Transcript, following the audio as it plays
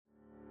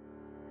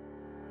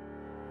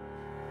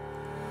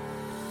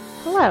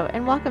Hello,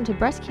 and welcome to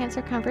Breast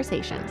Cancer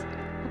Conversations,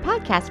 a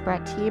podcast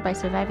brought to you by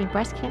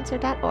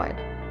SurvivingBreastCancer.org.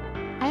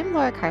 I am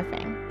Laura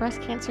Carfing, breast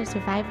cancer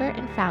survivor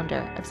and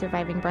founder of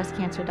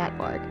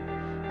SurvivingBreastCancer.org,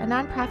 a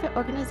nonprofit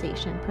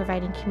organization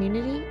providing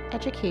community,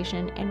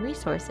 education, and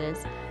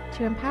resources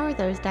to empower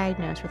those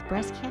diagnosed with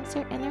breast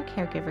cancer and their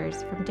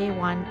caregivers from day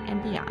one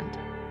and beyond.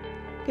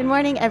 Good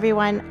morning,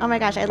 everyone. Oh my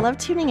gosh, I love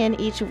tuning in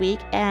each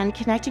week and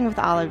connecting with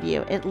all of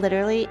you. It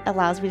literally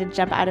allows me to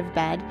jump out of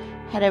bed,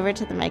 head over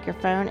to the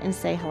microphone, and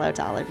say hello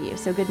to all of you.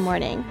 So good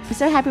morning. I'm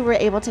so happy we're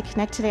able to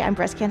connect today on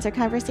Breast Cancer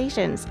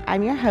Conversations.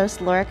 I'm your host,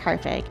 Laura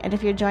Carfig, and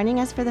if you're joining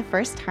us for the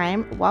first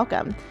time,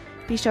 welcome.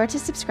 Be sure to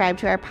subscribe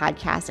to our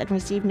podcast and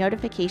receive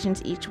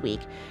notifications each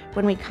week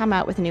when we come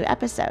out with a new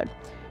episode.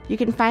 You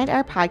can find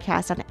our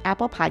podcast on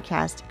Apple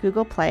Podcast,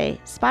 Google Play,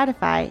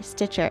 Spotify,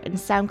 Stitcher, and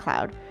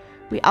SoundCloud.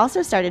 We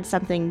also started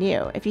something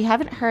new. If you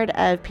haven't heard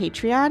of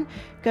Patreon,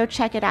 go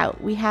check it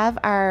out. We have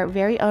our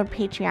very own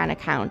Patreon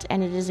account,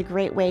 and it is a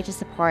great way to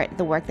support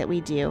the work that we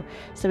do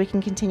so we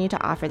can continue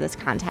to offer this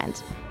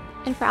content.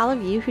 And for all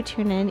of you who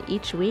tune in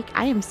each week,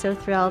 I am so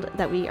thrilled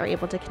that we are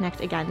able to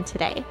connect again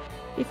today.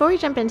 Before we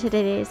jump into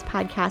today's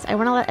podcast, I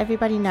want to let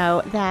everybody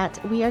know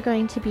that we are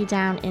going to be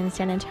down in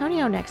San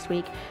Antonio next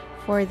week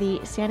for the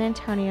San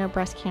Antonio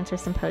Breast Cancer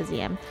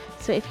Symposium.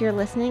 So if you're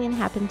listening and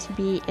happen to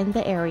be in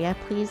the area,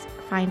 please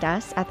find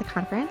us at the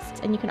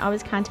conference, and you can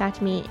always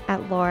contact me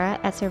at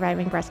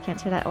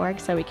laura@survivingbreastcancer.org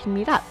so we can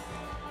meet up.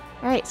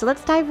 All right, so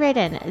let's dive right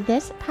in.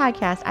 This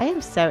podcast, I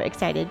am so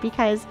excited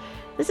because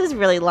this is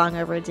really long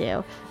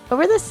overdue.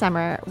 Over the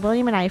summer,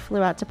 William and I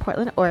flew out to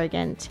Portland,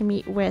 Oregon to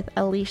meet with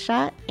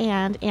Alicia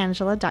and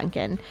Angela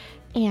Duncan,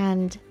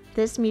 and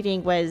this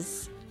meeting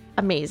was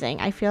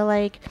amazing. I feel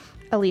like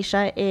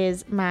Alicia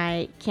is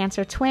my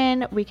cancer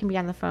twin. We can be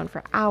on the phone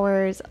for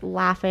hours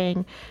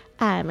laughing.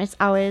 It's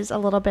always a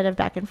little bit of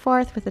back and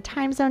forth with the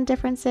time zone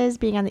differences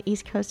being on the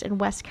East Coast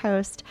and West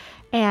Coast.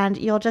 And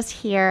you'll just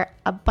hear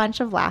a bunch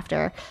of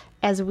laughter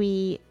as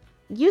we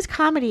use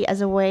comedy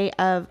as a way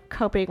of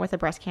coping with a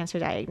breast cancer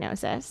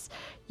diagnosis.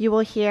 You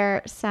will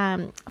hear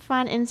some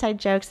fun inside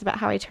jokes about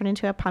how I turn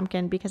into a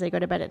pumpkin because I go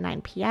to bed at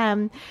 9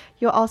 p.m.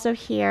 You'll also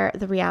hear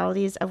the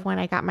realities of when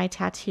I got my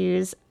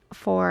tattoos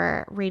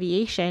for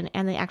radiation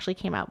and they actually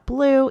came out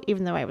blue,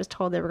 even though I was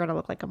told they were going to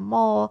look like a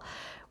mole.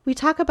 We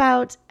talk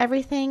about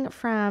everything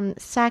from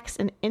sex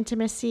and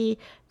intimacy,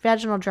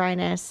 vaginal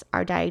dryness,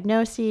 our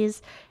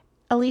diagnoses.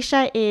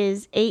 Alicia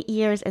is 8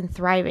 years and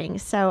thriving,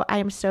 so I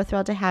am so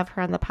thrilled to have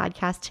her on the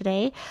podcast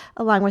today,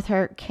 along with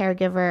her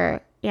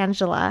caregiver,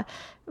 Angela,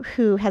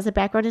 who has a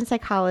background in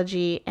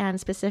psychology and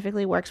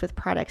specifically works with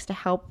products to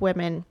help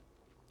women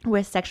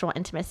with sexual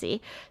intimacy.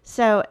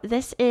 So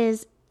this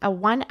is a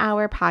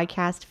 1-hour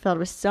podcast filled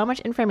with so much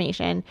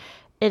information.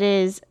 It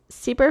is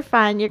super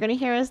fun. You're going to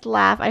hear us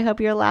laugh. I hope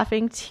you're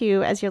laughing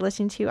too as you're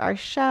listening to our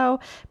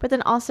show, but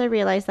then also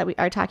realize that we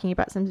are talking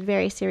about some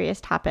very serious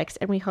topics,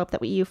 and we hope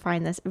that you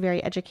find this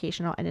very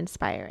educational and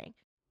inspiring.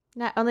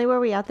 Not only were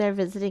we out there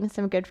visiting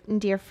some good and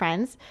dear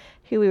friends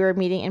who we were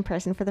meeting in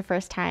person for the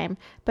first time,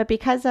 but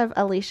because of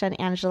Alicia and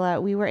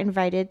Angela, we were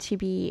invited to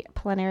be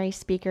plenary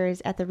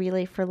speakers at the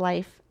Relay for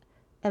Life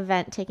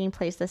event taking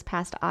place this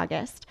past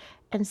August.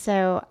 And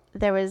so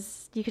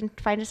you can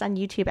find us on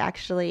YouTube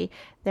actually.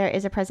 There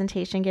is a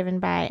presentation given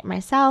by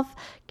myself,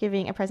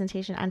 giving a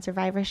presentation on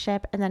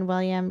survivorship, and then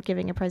William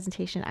giving a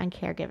presentation on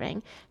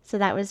caregiving. So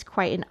that was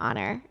quite an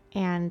honor.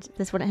 And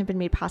this wouldn't have been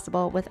made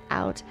possible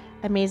without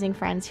amazing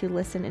friends who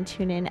listen and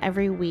tune in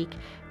every week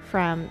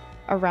from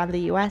around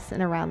the US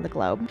and around the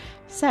globe.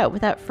 So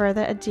without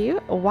further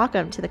ado,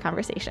 welcome to the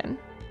conversation.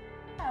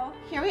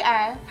 Here we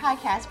are,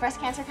 podcast, Breast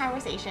Cancer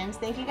Conversations.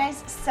 Thank you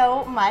guys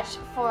so much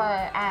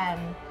for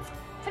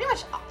pretty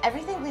much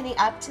everything leading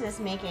up to this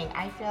making.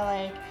 I feel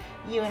like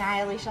you and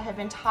I, Alicia, have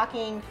been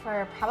talking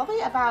for probably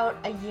about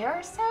a year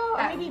or so,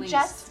 or maybe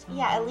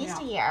at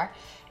least a year.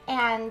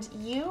 And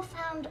you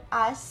found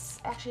us,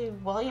 actually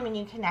William and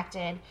you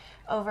connected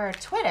over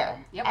Twitter,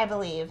 I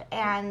believe.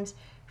 And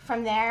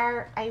from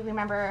there, I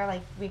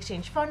remember we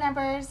exchanged phone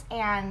numbers,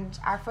 and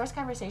our first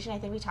conversation, I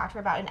think we talked for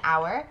about an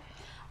hour.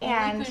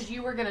 Only because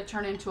you were going to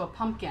turn into a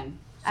pumpkin.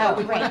 So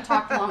we would have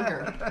talked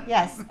longer.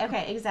 Yes.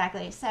 Okay,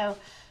 exactly. So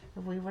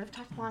we would have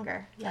talked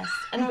longer. Yes.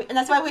 And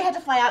that's why we had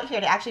to fly out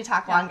here to actually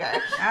talk longer.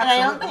 Absolutely. And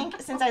I don't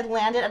think since I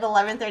landed at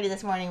 11:30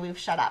 this morning, we've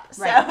shut up.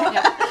 So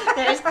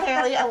there is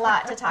clearly a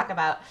lot to talk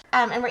about.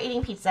 And we're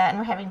eating pizza and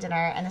we're having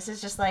dinner. And this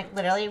is just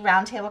literally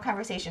roundtable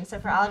conversation. So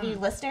for all of you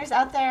listeners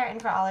out there and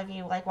for all of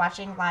you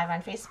watching live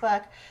on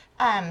Facebook,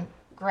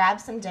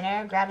 grab some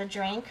dinner, grab a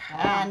drink,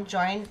 and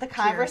join the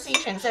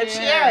conversation. So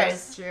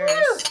cheers.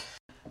 Woo!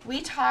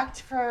 We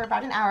talked for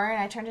about an hour,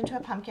 and I turned into a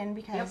pumpkin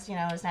because, it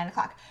was 9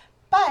 o'clock.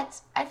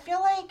 But I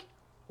feel like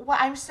what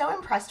I'm so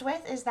impressed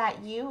with is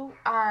that you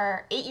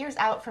are 8 years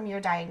out from your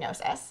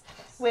diagnosis,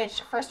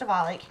 which, first of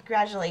all,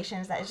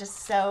 congratulations. That is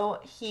just so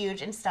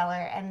huge and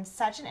stellar and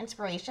such an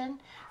inspiration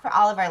for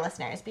all of our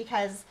listeners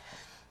because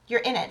you're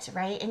in it,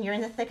 right? And you're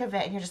in the thick of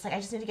it, and you're just like, I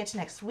just need to get to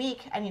next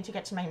week. I need to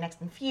get to my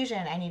next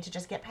infusion. I need to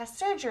just get past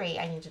surgery.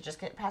 I need to just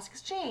get past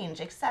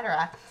exchange,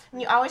 etc. And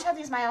you always have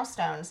these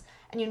milestones,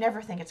 and you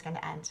never think it's going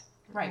to end.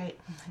 Right.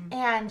 Mm-hmm.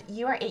 And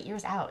you are 8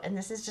 years out, and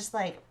this is just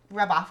like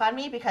rub off on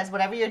me because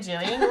whatever you're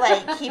doing,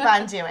 like keep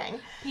on doing.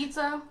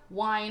 Pizza,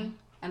 wine,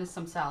 and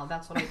some salad.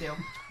 That's what I do.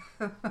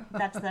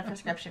 That's the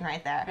prescription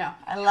right there. Yeah.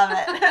 I love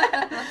it.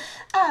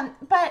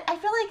 But I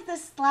feel like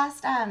this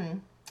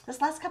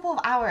last couple of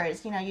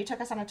hours, you know, you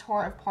took us on a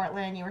tour of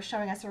Portland. You were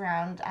showing us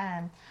around.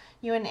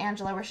 You and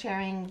Angela were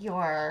sharing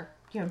your,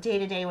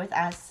 day-to-day with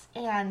us,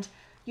 and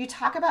you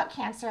talk about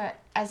cancer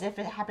as if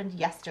it happened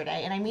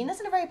yesterday, and I mean this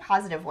in a very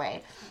positive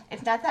way.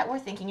 It's not that we're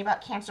thinking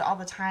about cancer all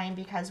the time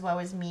because, woe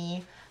is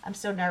me, I'm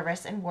so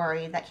nervous and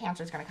worried that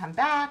cancer is going to come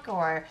back,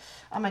 or,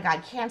 oh my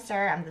God,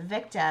 cancer, I'm the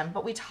victim.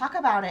 But we talk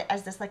about it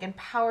as this like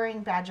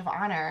empowering badge of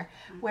honor,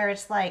 where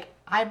it's like,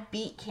 I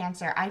beat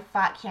cancer, I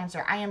fought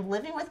cancer, I am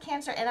living with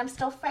cancer, and I'm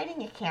still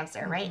fighting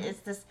cancer, right? Mm-hmm. It's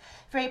this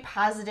very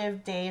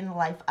positive day in the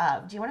life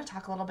of. Do you want to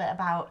talk a little bit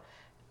about,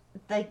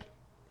 like,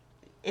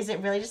 is it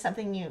really just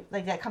something you,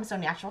 like, that comes so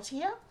natural to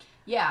you?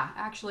 Yeah,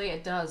 actually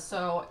it does.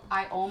 So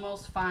I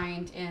almost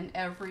find in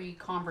every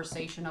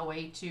conversation a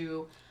way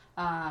to,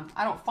 I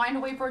don't find a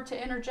way for it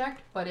to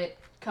interject, but it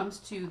comes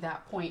to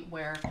that point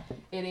where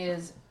it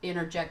is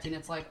interjecting.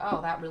 It's like,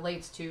 oh, that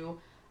relates to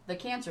the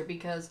cancer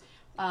because,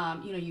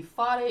 you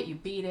fought it, you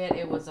beat it.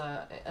 It was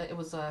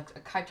a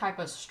type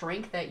of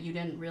strength that you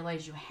didn't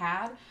realize you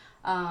had.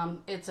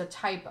 It's a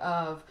type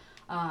of,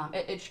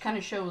 it kind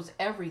of shows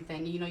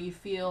everything. You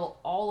feel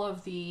all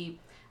of the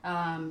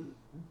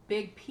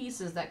big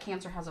pieces that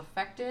cancer has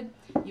affected.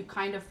 You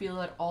kind of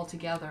feel it all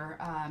together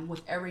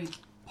with every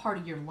part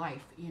of your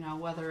life.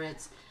 Whether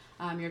it's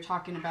you're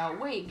talking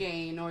about weight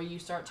gain, or you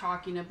start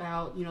talking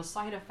about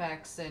side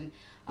effects, and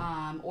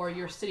or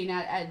you're sitting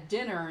at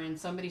dinner and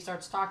somebody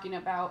starts talking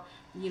about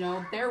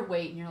their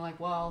weight, and you're like,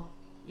 well,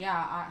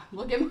 yeah,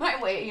 look at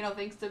my weight,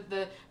 thanks to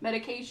the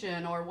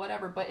medication or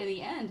whatever. But in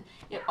the end,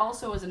 it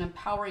also is an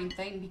empowering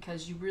thing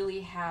because you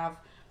really have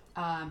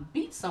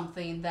beat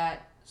something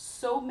that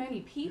so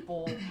many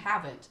people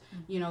haven't.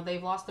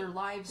 They've lost their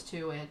lives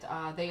to it.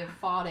 They have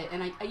fought it.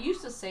 And I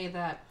used to say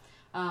that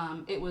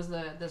it was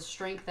the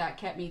strength that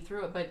kept me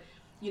through it. But,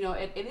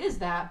 it is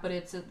that, but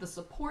it's the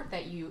support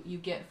that you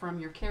get from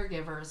your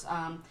caregivers.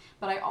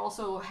 But I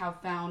also have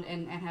found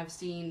and have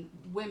seen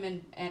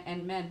women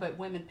and men, but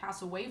women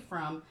pass away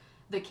from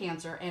the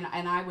cancer.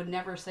 And I would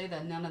never say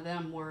that none of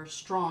them were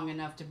strong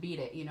enough to beat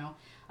it,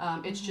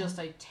 It's just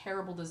a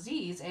terrible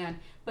disease.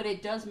 But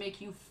it does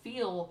make you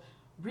feel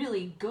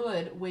really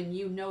good when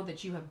you know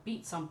that you have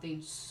beat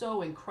something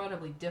so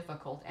incredibly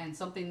difficult and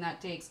something that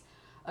takes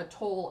a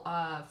toll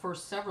for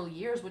several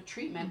years with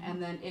treatment,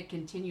 and then it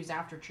continues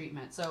after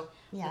treatment. So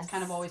It's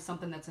kind of always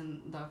something that's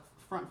in the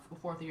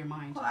forth of your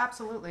mind. Well,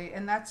 absolutely.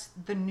 And that's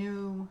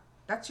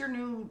your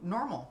new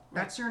normal.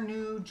 Right. That's your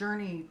new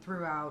journey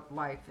throughout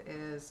life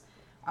is,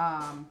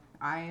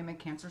 I am a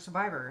cancer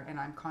survivor and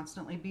I'm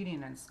constantly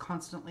beating and it's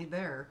constantly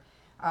there.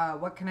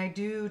 What can I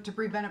do to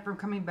prevent it from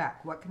coming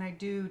back? What can I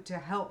do to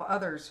help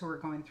others who are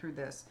going through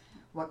this?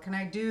 What can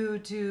I do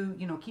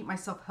to, keep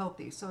myself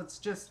healthy?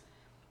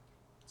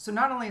 So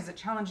not only is it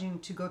challenging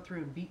to go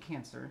through and beat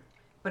cancer,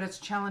 but it's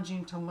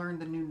challenging to learn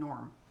the new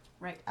norm.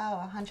 Right.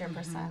 Oh, 100%.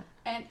 Mm-hmm.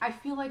 And I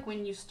feel like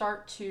when you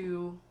start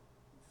to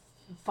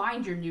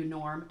find your new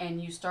norm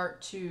and you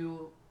start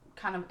to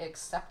kind of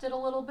accept it a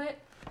little bit,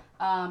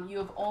 you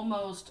have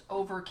almost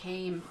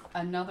overcame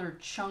another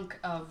chunk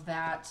of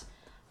that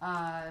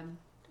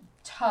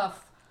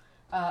tough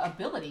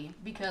ability,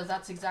 because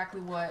that's exactly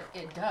what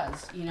it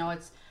does.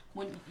 It's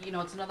when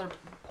it's another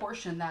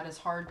portion that is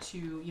hard to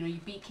you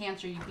beat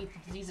cancer, you beat the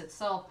disease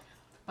itself,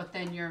 but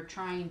then you're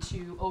trying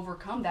to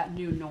overcome that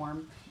new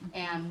norm,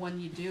 and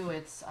when you do,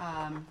 it's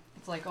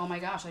like, oh my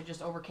gosh, I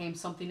just overcame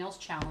something else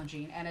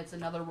challenging, and it's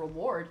another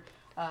reward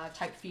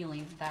type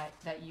feeling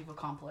that you've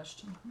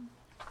accomplished.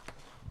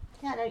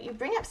 Yeah, no, you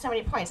bring up so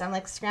many points. I'm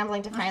like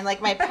scrambling to find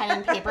like my pen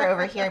and paper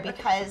over here,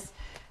 because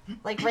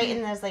like right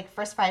in those like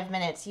first 5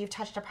 minutes, you've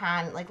touched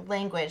upon like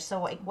language.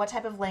 So like what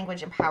type of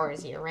language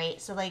empowers you,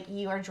 right? So like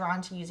you are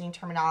drawn to using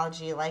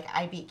terminology like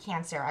I beat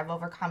cancer, I've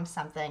overcome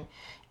something.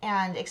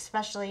 And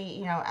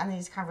especially, on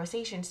these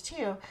conversations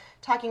too,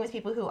 talking with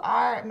people who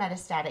are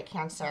metastatic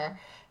cancer,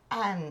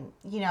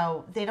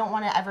 they don't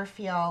want to ever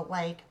feel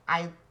like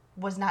I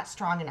was not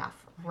strong enough.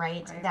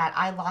 Right? That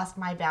I lost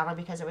my battle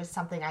because it was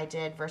something I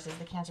did versus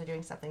the cancer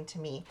doing something to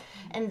me.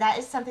 And that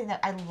is something that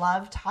I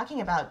love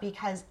talking about,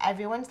 because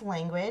everyone's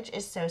language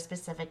is so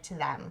specific to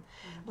them.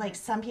 Like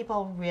some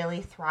people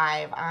really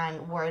thrive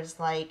on words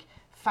like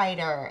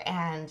fighter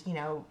and,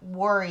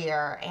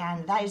 warrior,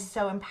 and that is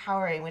so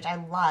empowering, which I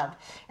love.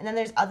 And then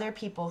there's other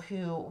people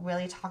who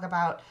really talk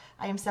about,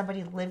 I am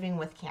somebody living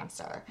with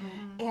cancer.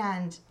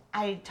 And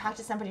I talked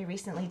to somebody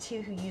recently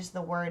too who used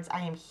the words,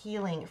 I am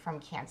healing from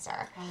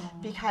cancer,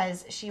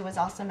 because she was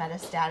also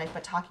metastatic,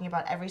 but talking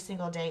about every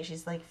single day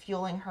she's like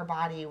fueling her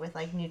body with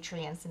like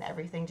nutrients and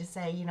everything to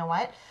say, you know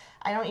what,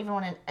 I don't even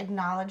want to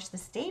acknowledge the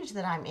stage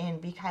that I'm in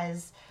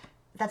because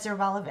that's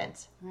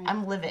irrelevant. Right.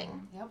 I'm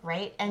living, Yep.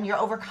 right? And you're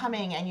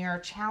overcoming and you're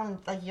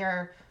challenged, like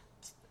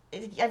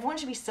everyone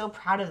should be so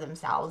proud of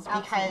themselves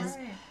because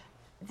Right.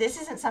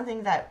 this isn't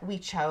something that we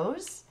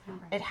chose. Right.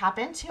 It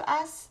happened to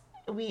us.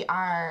 We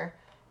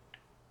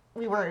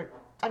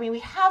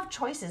have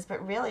choices,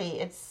 but really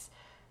it's,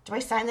 do I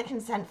sign the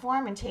consent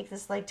form and take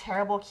this like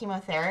terrible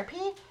chemotherapy?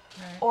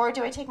 Right. Or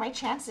do I take my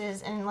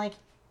chances and like,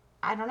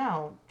 I don't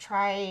know,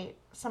 try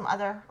some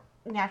other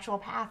natural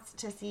paths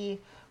to see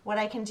what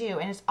I can do?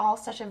 And it's all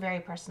such a very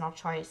personal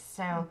choice.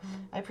 So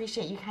I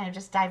appreciate you kind of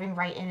just diving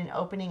right in and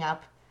opening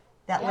up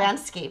that Yeah.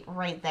 landscape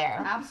right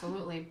there.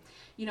 Absolutely.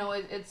 You know,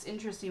 it's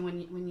interesting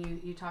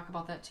when you talk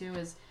about that too,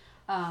 is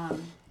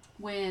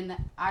when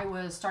I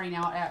was starting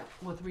out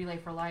with Relay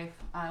for Life,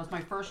 it was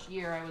my first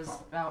year. I was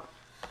about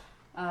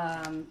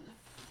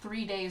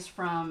 3 days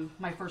from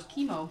my first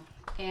chemo,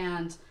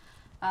 and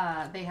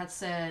they had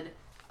said,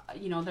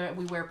 you know,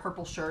 we wear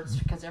purple shirts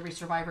because every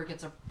survivor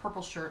gets a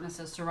purple shirt and it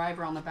says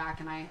survivor on the back.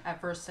 And I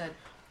at first said,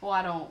 well,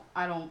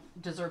 I don't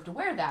deserve to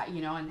wear that,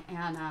 you know. And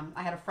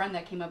I had a friend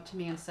that came up to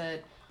me and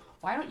said,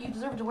 why don't you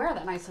deserve to wear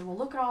that? And I said, well,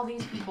 look at all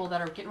these people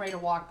that are getting ready to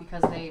walk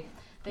because they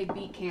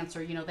beat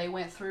cancer. You know, they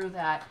went through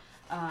that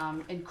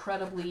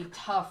incredibly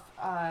tough,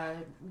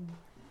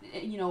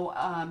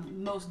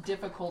 most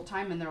difficult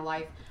time in their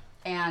life.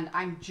 And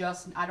I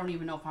don't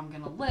even know if I'm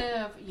going to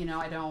live. You know,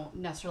 I don't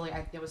necessarily,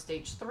 it was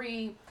stage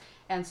 3.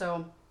 And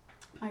so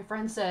my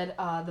friend said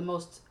the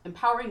most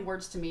empowering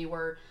words to me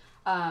were,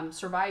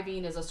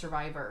 surviving is a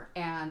survivor.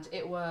 And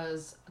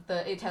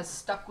it has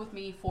stuck with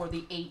me for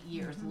the 8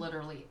 years,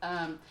 literally.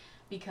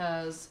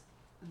 Because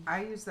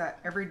I use that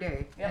every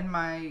day Yep. in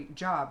my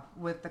job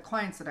with the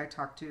clients that I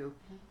talk to.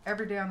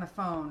 Every day on the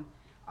phone,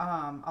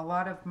 a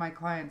lot of my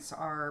clients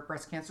are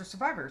breast cancer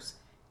survivors.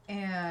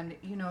 And,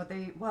 you know,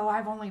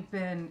 I've only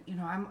been, you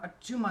know, I'm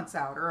 2 months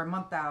out or a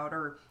month out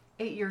or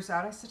 8 years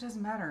out. I said, it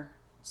doesn't matter.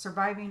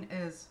 Surviving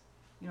is,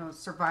 you know,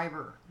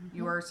 survivor.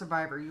 You are a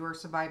survivor. You are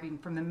surviving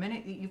from the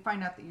minute that you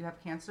find out that you have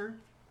cancer.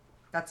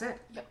 That's it.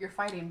 yep, you're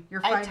fighting.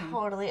 You're fighting. I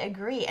totally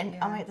agree. And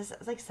Yeah. oh my, this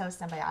is like so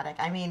symbiotic.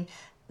 I mean,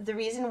 the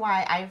reason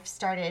why I've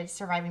started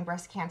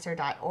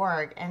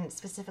survivingbreastcancer.org and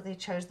specifically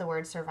chose the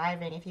word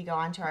surviving, if you go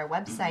onto our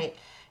website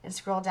and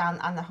scroll down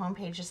on the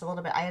homepage just a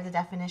little bit, I have the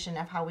definition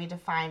of how we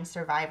define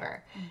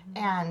survivor.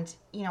 And,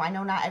 you know, I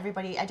know not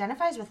everybody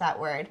identifies with that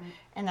word,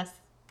 and that's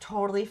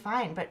totally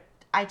fine, but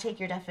I take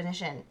your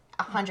definition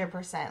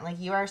 100%. Like,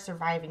 you are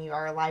surviving, you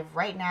are alive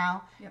right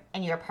now, Yep.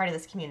 and you're a part of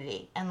this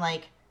community. And,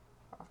 like,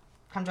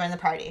 come join the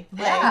party.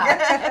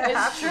 Yeah,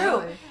 it's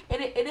true. Absolutely.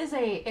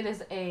 It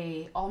is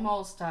a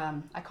almost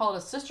I call it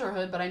a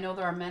sisterhood, but I know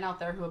there are men out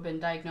there who have been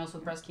diagnosed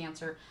with breast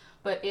cancer.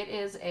 But it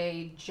is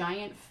a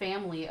giant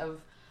family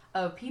of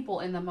people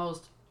in the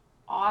most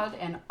odd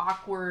and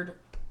awkward,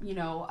 you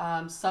know,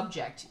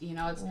 subject. You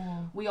know, it's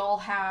we all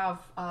have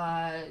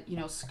you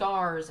know,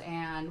 scars,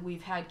 and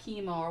we've had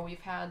chemo or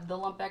we've had the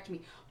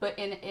lumpectomy. But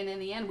in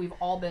the end, we've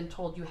all been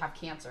told you have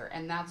cancer,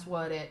 and that's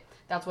what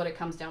it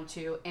comes down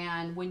to.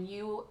 And when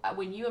you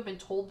have been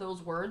told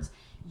those words,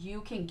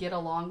 you can get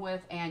along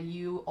with and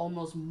you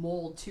almost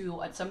mold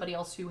to somebody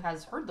else who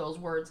has heard those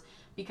words,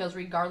 because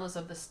regardless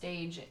of the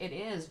stage, it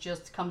is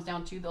just comes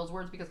down to those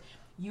words, because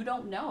you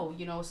don't know,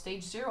 you know,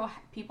 stage 0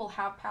 people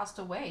have passed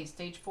away,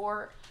 stage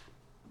 4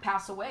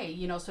 pass away,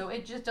 you know, so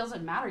it just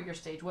doesn't matter your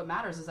stage. What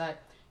matters is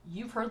that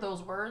you've heard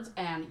those words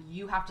and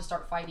you have to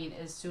start fighting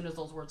as soon as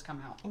those words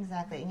come out.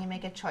 Exactly. And you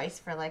make a choice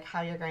for like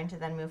how you're going to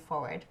then move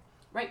forward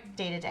Right.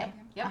 day to day.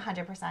 Yep.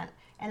 100%.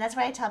 And that's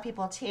what I tell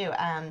people too.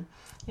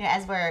 You know,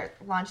 as we're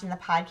launching the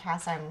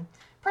podcast, I'm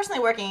personally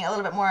working a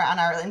little bit more on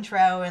our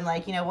intro and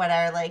like, you know, what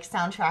our like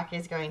soundtrack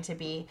is going to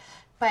be.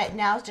 But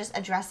now it's just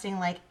addressing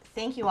like,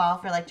 thank you all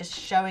for like just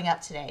showing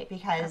up today,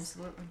 because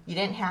Absolutely. you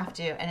didn't have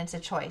to, and it's a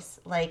choice.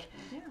 Like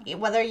Yeah.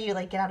 whether you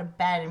like get out of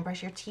bed and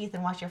brush your teeth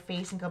and wash your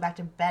face and go back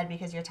to bed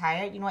because you're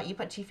tired, you know what? You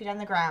put 2 feet on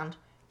the ground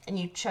and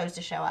you chose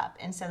to show up.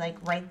 And so like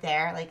right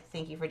there, like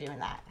thank you for doing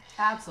that.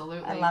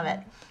 Absolutely. I love it.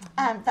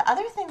 The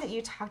other thing that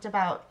you talked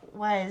about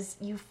was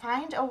you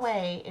find a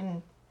way,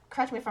 and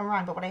correct me if I'm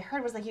wrong, but what I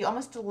heard was like you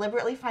almost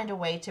deliberately find a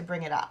way to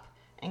bring it up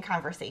in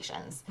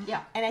conversations.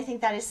 Yeah. And I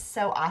think that is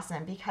so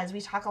awesome, because we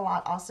talk a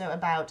lot also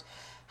about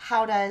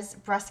how does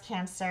breast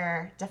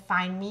cancer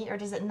define me, or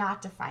does it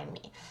not define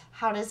me?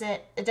 How does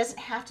it doesn't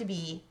have to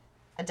be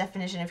a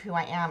definition of who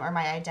I am or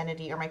my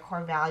identity or my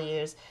core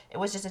values. It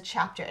was just a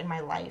chapter in my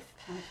life.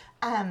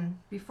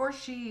 Before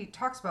she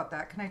talks about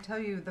that, can I tell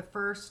you the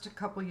first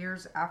couple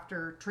years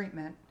after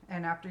treatment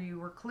and after you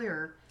were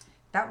clear,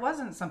 that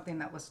wasn't something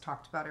that was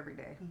talked about every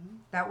day.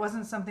 That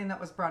wasn't something that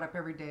was brought up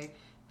every day.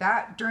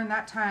 That during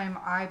that time,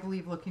 I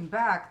believe looking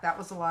back, that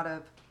was a lot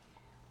of,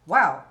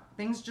 wow,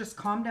 things just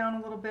calmed down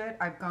a little bit.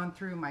 I've gone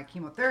through my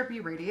chemotherapy,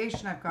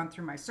 radiation, I've gone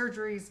through my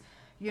surgeries.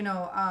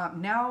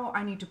 Now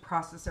I need to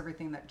process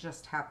everything that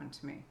just happened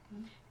to me.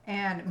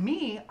 And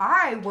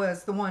I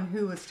was the one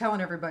who was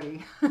telling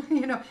everybody,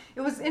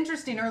 it was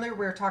interesting. Earlier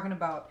we were talking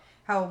about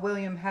how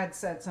William had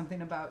said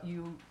something about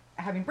you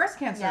having breast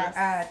cancer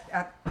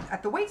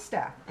at the wait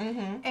staff.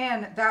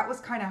 And that was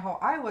kind of how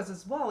I was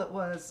as well. It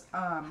was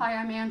Hi,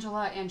 I'm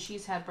Angela, and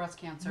she's had breast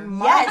cancer.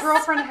 My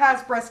girlfriend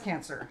has breast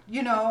cancer,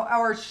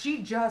 or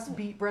she just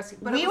beat breast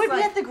cancer. We would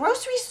be at the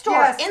grocery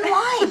store in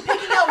line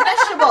picking out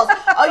vegetables.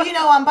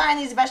 I'm buying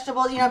these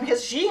vegetables,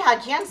 because she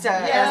had cancer.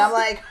 Yes. And I'm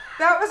like...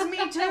 That was me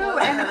too,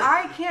 and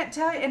I can't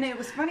tell you. And it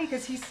was funny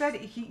because he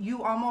said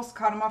you almost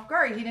caught him off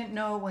guard.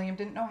 William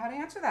didn't know how to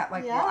answer that.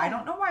 Well, I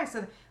don't know why I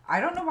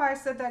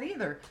said that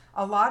either.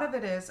 A lot of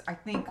it is, I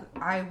think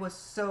I was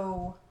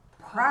so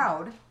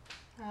proud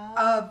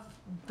of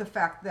the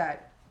fact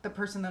that the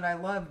person that I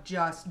love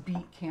just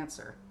beat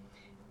cancer,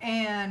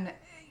 and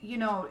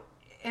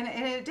and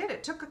it did.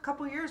 It took a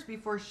couple years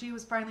before she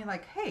was finally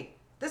like, hey,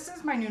 this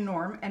is my new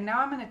norm, and now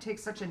I'm going to take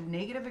such a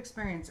negative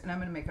experience and I'm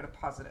going to make it a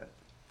positive.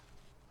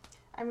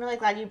 I'm really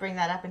glad you bring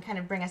that up and kind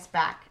of bring us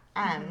back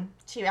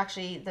to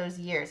actually those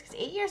years. Because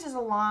 8 years is a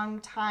long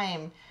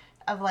time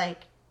of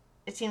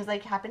it seems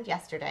like it happened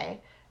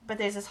yesterday. But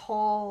there's this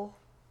whole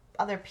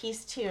other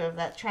piece too of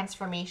that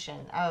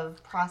transformation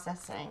of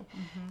processing.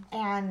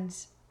 And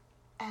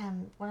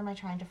what am I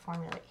trying to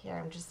formulate here?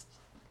 I'm just,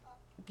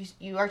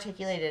 you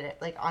articulated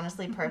it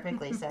honestly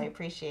perfectly. So I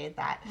appreciate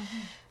that.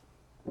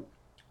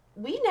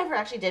 We never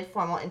actually did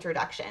formal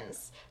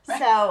introductions.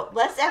 So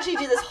let's actually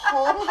do this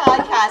whole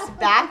podcast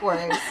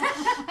backwards.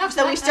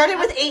 So we started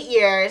with 8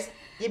 years.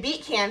 You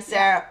beat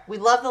cancer. We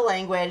love the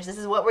language. This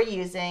is what we're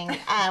using.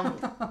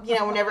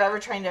 We're never ever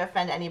trying to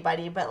offend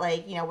anybody, but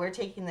we're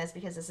taking this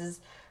because this is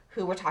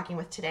who we're talking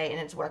with today and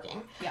it's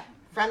working. Yeah.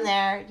 From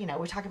there,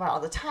 we talk about it all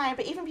the time,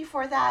 but even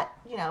before that,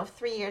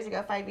 3 years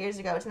ago, 5 years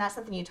ago, it's not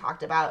something you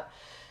talked about.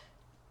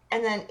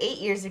 And then 8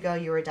 years ago,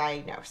 you were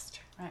diagnosed.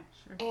 Right,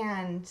 sure.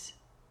 And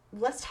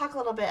let's talk a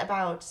little bit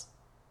about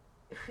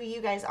who you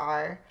guys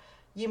are.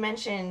 You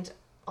mentioned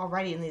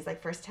already in these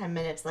first 10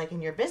 minutes, in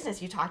your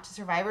business, you talk to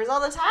survivors all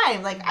the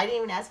time. I didn't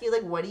even ask you,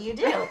 what do you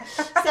do?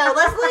 So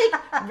let's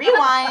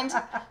rewind.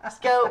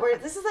 Just go.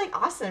 This is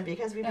awesome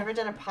because we've never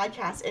done a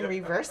podcast in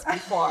reverse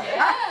before.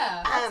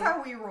 Yeah. That's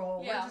how we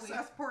roll. Yeah, We're just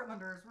us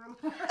Portlanders.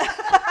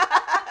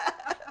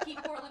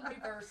 Keep Portland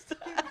reversed.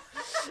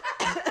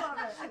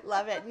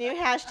 Love it. New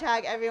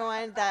hashtag,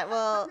 everyone.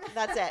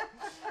 That's it.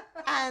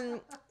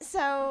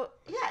 So,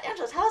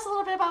 Angela, tell us a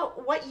little bit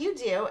about what you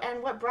do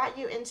and what brought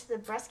you into the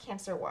breast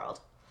cancer world.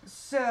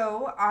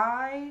 So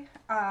I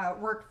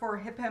work for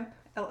Hip Hemp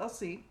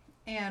LLC,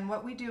 and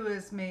what we do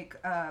is make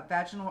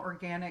vaginal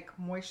organic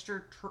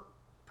moisture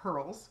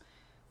pearls.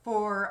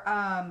 We're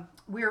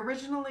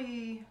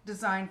originally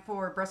designed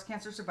for breast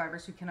cancer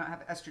survivors who cannot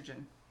have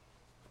estrogen.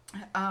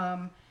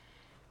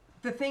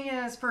 The thing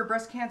is, for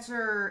breast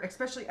cancer,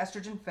 especially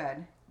estrogen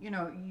fed,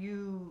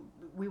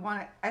 we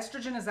want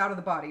estrogen is out of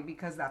the body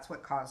because that's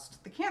what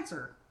caused the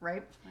cancer,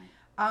 right?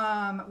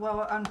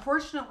 Well,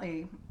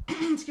 unfortunately,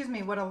 excuse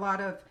me, what a lot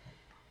of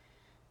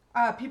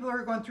people who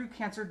are going through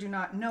cancer do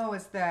not know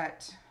is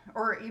that,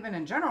 or even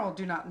in general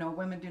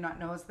women do not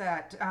know is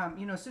that,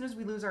 as soon as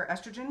we lose our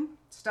estrogen,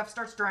 stuff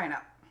starts drying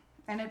up.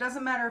 And it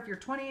doesn't matter if you're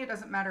 20, it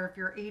doesn't matter if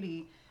you're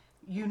 80.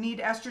 You need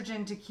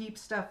estrogen to keep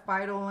stuff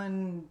vital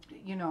and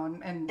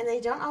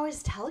they don't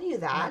always tell you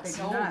that.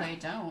 They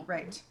don't.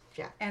 Right.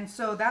 Yeah. And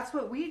so that's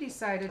what we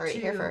decided Heard to.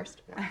 it here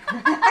first.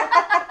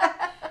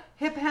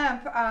 Hip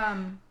Hemp,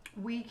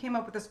 we came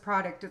up with this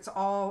product. It's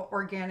all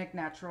organic,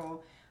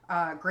 natural,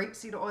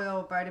 grapeseed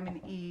oil,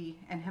 vitamin E,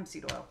 and hemp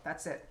seed oil.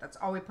 That's it. That's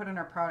all we put in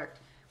our product.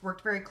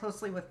 Worked very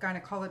closely with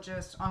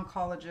gynecologists,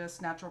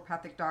 oncologists,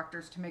 naturopathic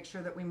doctors to make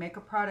sure that we make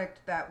a product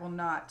that will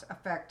not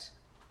affect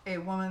a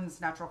woman's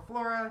natural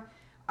flora,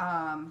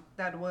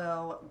 that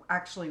will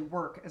actually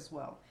work as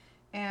well.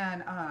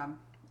 And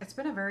it's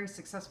been a very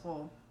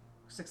successful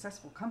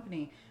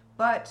company,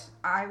 but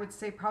I would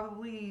say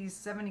probably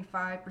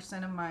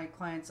 75% of my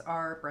clients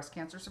are breast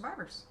cancer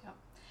survivors. Yep.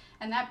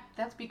 And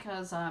that's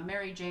because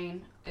Mary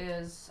Jane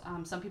is,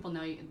 some people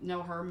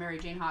know her, Mary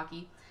Jane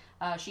Hockey.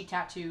 She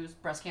tattoos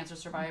breast cancer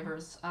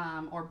survivors,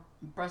 or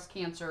breast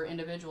cancer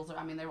individuals.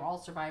 I mean, they were all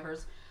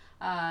survivors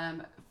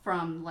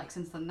from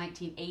since the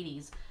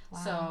 1980s. Wow.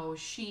 So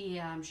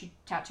she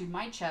tattooed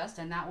my chest,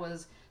 and that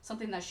was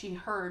something that she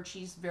heard.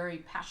 She's very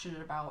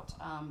passionate about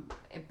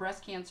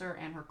breast cancer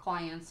and her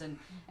clients and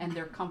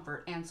their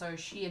comfort. And so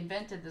she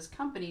invented this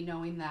company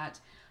knowing that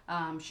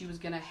she was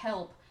going to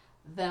help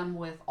them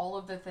with all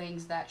of the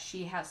things that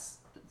she has,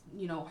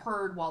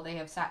 heard while they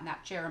have sat in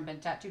that chair and been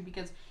tattooed,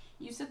 because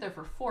you sit there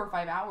for 4 or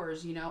 5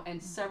 hours,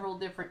 and several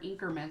different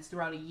increments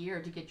throughout a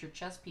year to get your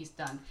chest piece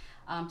done,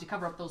 to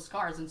cover up those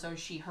scars. And so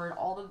she heard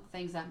all of the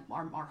things that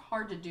are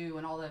hard to do,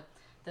 and all the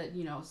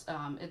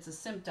it's the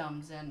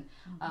symptoms and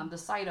the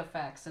side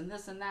effects and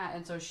this and that.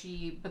 And so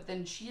but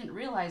then she didn't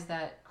realize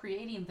that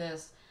creating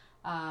this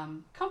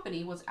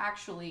company was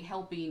actually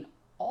helping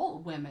all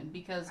women,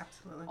 because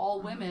all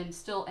women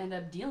still end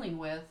up dealing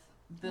with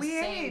the we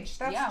same. age.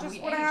 That's yeah, just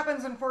we what age.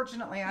 haveness,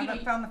 unfortunately. I You know,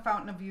 haven't found the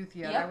fountain of youth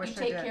yet. Yep, I wish you I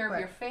take did. care of but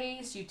your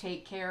face, you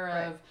take care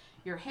Right. of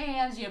your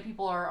hands. You know,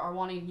 people are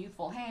wanting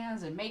youthful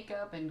hands and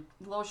makeup and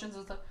lotions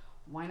and stuff.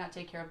 Why not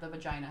take care of the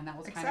vagina? And that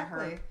was kind of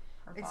her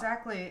thought.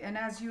 Exactly. And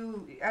as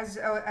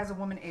a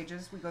woman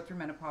ages, we go through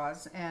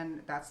menopause,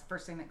 and that's the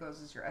first thing that goes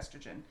is your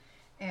estrogen.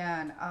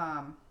 And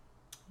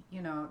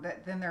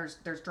then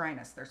there's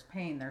dryness, there's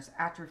pain, there's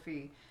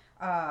atrophy.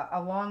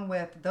 Along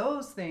with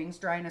those things,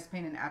 dryness,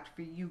 pain, and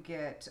atrophy, you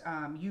get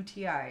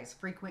UTIs,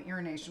 frequent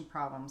urination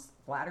problems,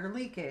 bladder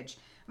leakage,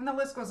 and the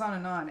list goes on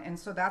and on. And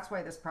so that's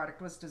why this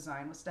product was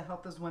designed, was to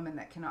help those women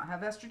that cannot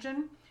have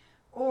estrogen,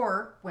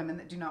 or women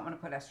that do not want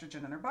to put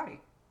estrogen in their body.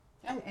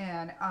 And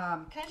Can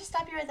I just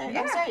stop you right there?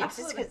 Yeah, I'm sorry,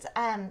 absolutely. just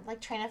because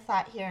like train of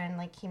thought here and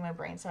like chemo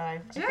brain, so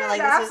I feel yeah,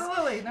 like this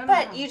absolutely. is. No,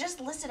 But no. you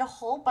just listed a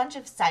whole bunch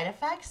of side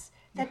effects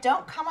that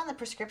don't come on the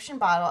prescription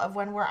bottle of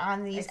when we're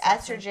on these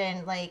Exactly.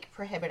 estrogen like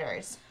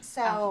prohibitors.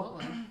 So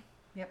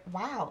Absolutely.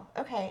 wow,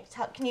 okay.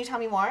 Can you tell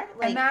me more?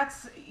 Like, And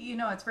that's,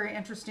 it's very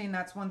interesting.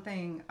 That's one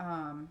thing.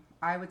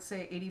 I would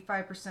say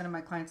 85% of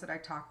my clients that I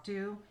talk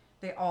to,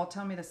 they all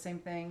tell me the same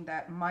thing,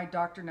 that my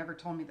doctor never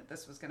told me that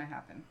this was going to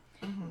happen.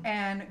 Mm-hmm.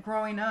 And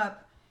growing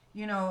up,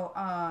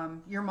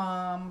 your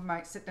mom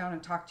might sit down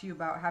and talk to you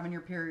about having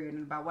your period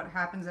and about what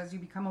happens as you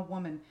become a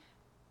woman.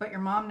 But your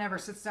mom never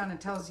sits down and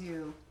tells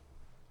you,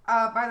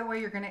 by the way,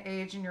 you're going to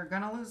age and you're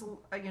going to lose,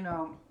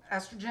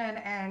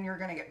 estrogen, and you're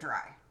going to get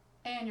dry.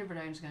 And your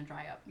vagina's going to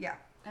dry up. Yeah.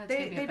 And it's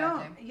gonna be a They bad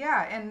don't. day.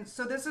 Yeah. And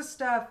so this is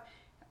stuff,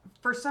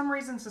 for some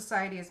reason,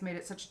 society has made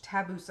it such a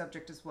taboo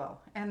subject as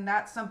well. And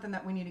that's something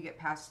that we need to get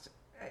past,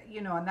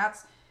 and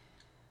that's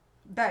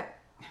that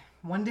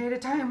one day at a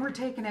time we're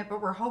taking it,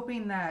 but we're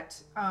hoping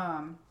that,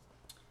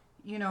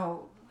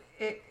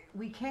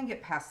 we can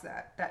get past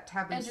that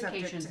taboo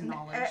Education subject. and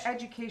knowledge.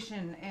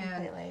 Education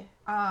and completely.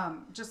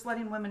 just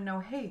letting women know,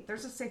 hey,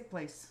 there's a safe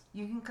place.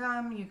 You can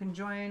come, you can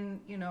join,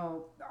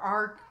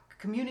 our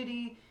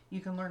community. You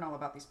can learn all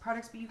about these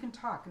products, but you can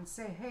talk and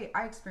say, hey,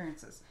 I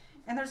experience this.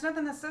 And there's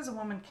nothing that says a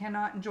woman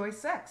cannot enjoy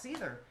sex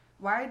either.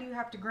 Why do you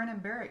have to grin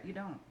and bear it? You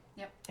don't.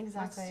 Yep.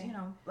 Exactly.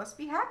 Let's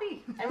be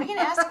happy. And we can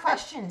ask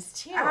questions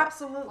too.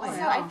 Absolutely. So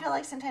yeah. I feel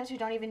like sometimes we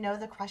don't even know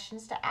the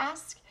questions to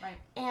ask. Right.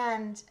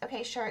 And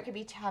okay, sure, it could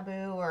be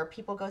taboo, or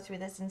people go through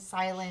this in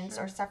silence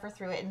or suffer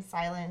through it in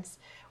silence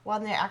while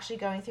they're actually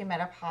going through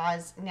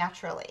menopause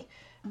naturally.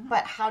 Mm-hmm.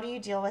 But how do you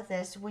deal with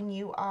this when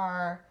you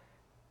are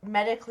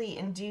medically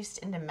induced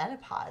into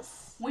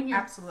menopause? When you're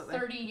Absolutely.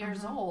 30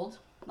 years old,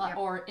 Yep.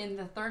 or in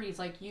the 30s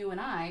like you and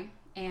I,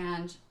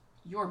 and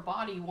your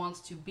body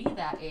wants to be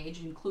that age,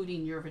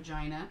 including your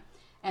vagina,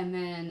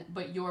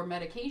 but your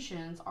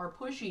medications are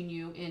pushing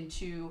you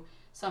into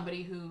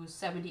somebody who's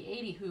 70,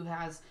 80, who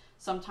has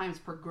sometimes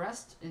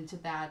progressed into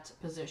that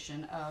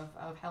position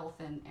of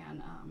health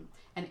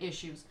and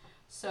issues.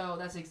 So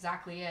that's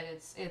exactly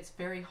it. It's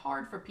very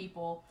hard for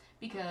people,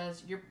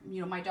 because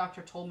my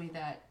doctor told me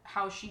that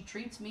how she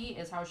treats me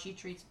is how she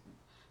treats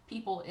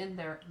people in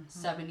their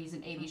 70s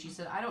and 80s. She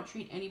said, I don't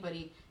treat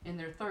anybody in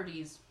their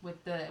 30s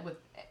with the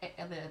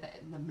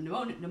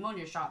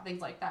pneumonia shot,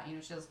 things like that.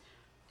 She says,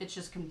 it's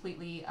just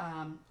completely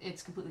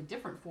it's completely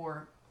different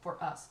for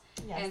us.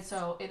 Yes. And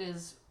so it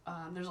is.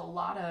 There's a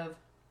lot of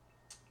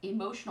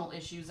emotional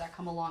issues that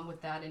come along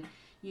with that. And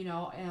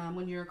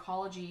when you're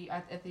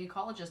at the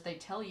oncologist, they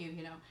tell you,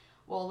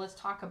 well, let's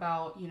talk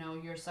about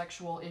your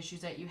sexual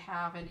issues that you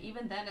have. And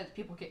even then,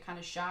 people get kind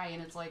of shy,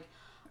 and it's like,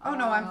 Oh,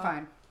 no, I'm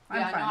fine.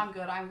 I'm fine.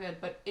 No, I'm good.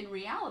 But in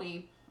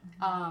reality,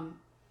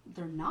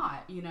 they're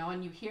not,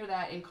 and you hear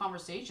that in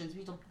conversations.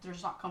 People, they're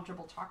just not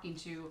comfortable talking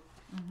to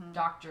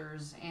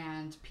doctors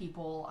and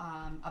people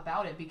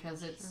about it,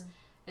 because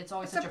it's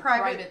always such a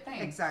private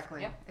thing.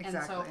 Exactly. Yep.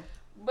 Exactly. And so,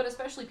 but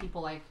especially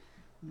people like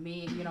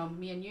me,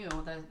 me and you,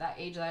 that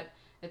age, that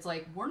it's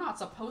like, we're not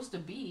supposed to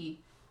be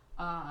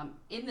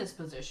in this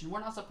position.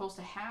 We're not supposed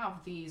to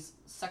have these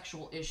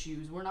sexual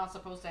issues. We're not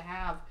supposed to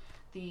have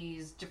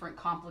these different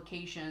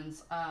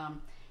complications.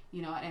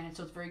 And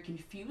so it's very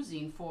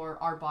confusing for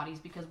our bodies,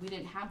 because we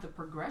didn't have the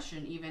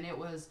progression. Even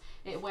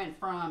it went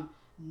from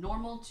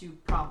normal to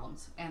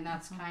problems, and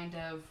that's kind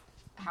of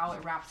how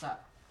it wraps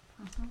up.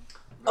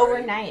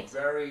 Overnight.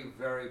 Very,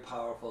 very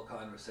powerful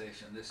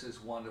conversation. This is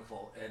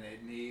wonderful, and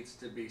it needs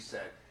to be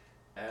said.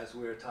 As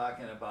we're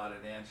talking about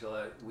it,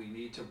 Angela, we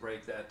need to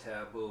break that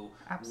taboo.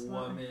 Absolutely.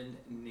 Women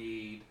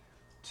need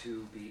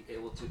to be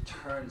able to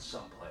turn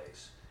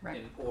someplace Right.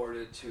 in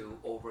order to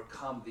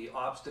overcome the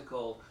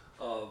obstacle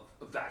of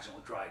vaginal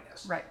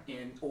dryness. Right.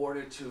 In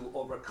order to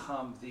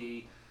overcome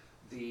the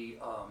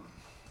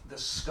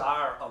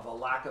scar of a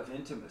lack of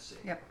intimacy.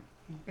 Yep.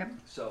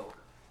 So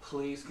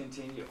please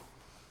continue.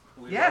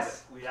 We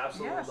Yes. love it. We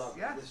absolutely Yes, love it.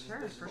 yes, This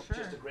sure, is for just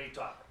sure. a great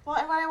topic. Well,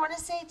 and what I want to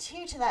say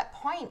too to that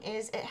point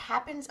is it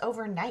happens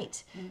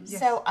overnight. Yes.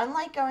 So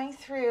unlike going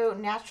through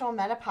natural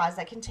menopause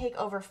that can take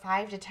over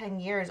 5 to 10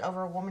 years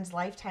over a woman's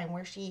lifetime,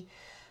 where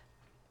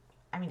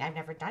I've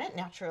never done it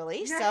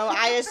naturally, so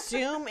I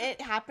assume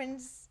it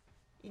happens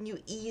and you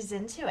ease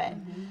into it.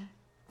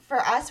 For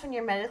us, when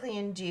you're medically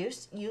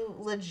induced, you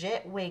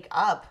legit wake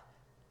up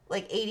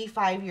like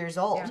 85 years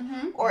old.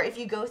 Yeah. Or if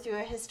you go through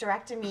a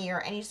hysterectomy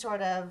or any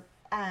sort of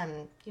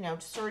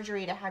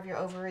surgery to have your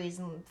ovaries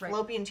and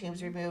fallopian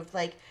tubes removed,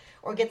 like,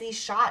 or get these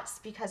shots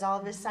because all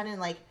of a sudden,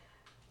 like,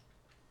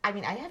 I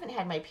mean, I haven't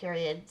had my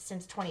period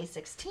since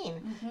 2016,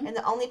 and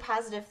the only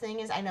positive thing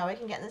is I know I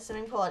can get in the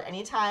swimming pool at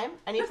any time,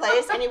 any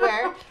place,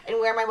 anywhere, and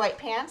wear my white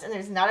pants, and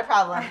there's not a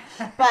problem.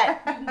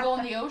 But You can go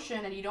in the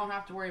ocean and you don't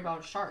have to worry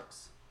about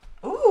sharks.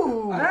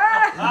 ooh,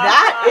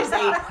 that is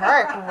a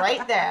perk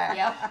right there.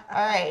 Yep.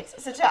 All right.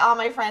 So to all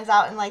my friends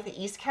out in like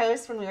the East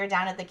Coast, when we were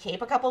down at the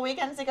Cape a couple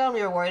weekends ago, and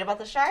we were worried about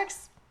the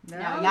sharks. No,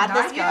 Not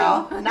this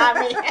girl. Not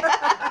me.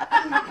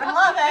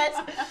 Love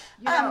it.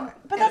 know,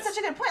 But that's such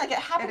a good point. Like, it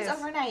happens is.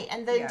 overnight,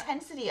 and the Yeah.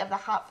 intensity of the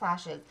hot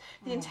flashes,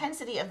 the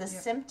intensity of the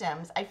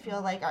symptoms, I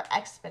feel like are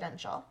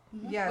exponential.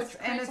 Yes, Which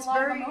and creates it's a lot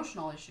very of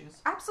emotional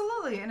issues.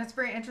 absolutely, and it's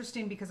very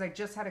interesting because I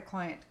just had a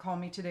client call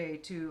me today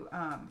to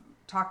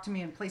talk to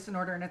me and place an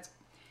order, and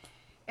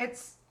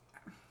it's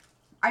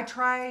I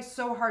try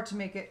so hard to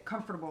make it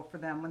comfortable for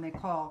them when they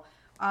call.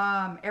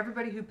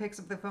 Everybody who picks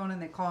up the phone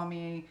and they call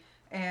me,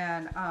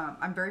 and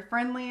I'm very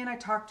friendly, and I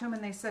talk to them,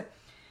 and they said,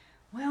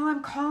 well,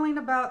 I'm calling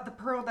about the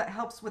pearl that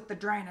helps with the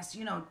dryness,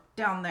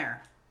 down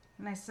there.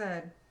 And I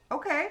said,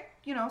 okay,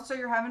 so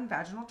you're having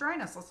vaginal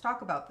dryness. Let's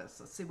talk about this.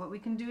 Let's see what we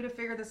can do to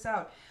figure this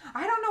out.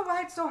 I don't know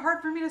why it's so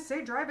hard for me to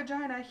say dry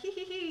vagina,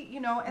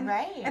 and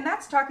Right. and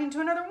that's talking to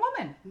another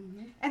woman.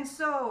 And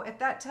so if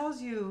that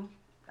tells you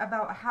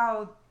about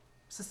how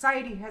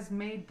society has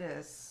made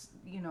this,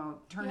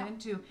 turn Yeah.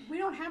 into We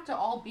don't have to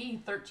all be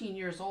 13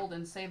 years old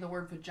and say the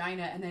word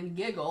vagina and then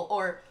giggle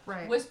or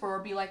Right. whisper or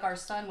be like our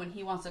son when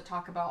he wants to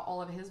talk about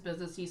all of his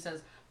business. He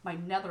says, my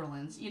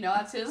Netherlands.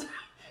 That's his,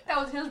 that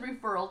was his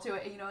referral to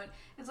it.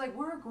 It's like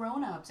we're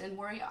grown-ups and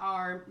we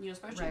are,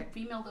 especially Right.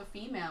 female to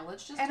female.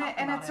 Let's just and talk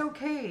about it's it.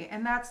 okay,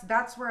 and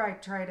that's where I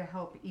try to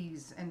help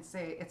ease and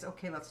say it's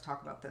okay, let's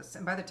talk about this.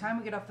 And by the time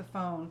we get off the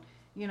phone,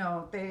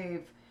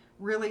 they've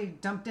really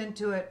dumped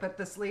into it. But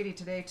this lady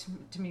today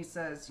to me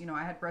says,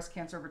 I had breast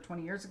cancer over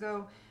 20 years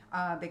ago.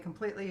 They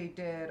completely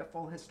did a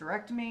full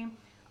hysterectomy.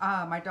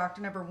 My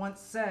doctor never once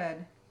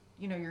said,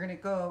 you're going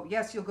to go,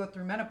 yes, you'll go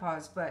through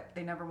menopause, but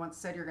they never once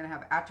said you're going to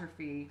have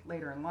atrophy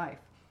later in life.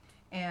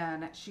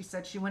 And she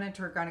said she went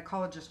into her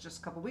gynecologist just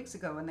a couple weeks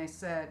ago, and they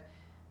said,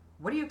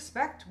 what do you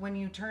expect when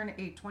you turn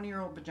a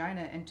 20-year-old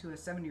vagina into a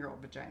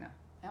 70-year-old vagina?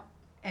 Yep.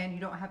 And you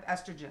don't have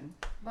estrogen.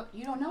 But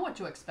you don't know what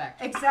to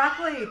expect.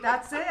 Exactly.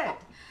 That's it.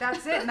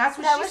 And that's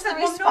what That she was said. the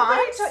Well,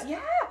 nobody response? yeah.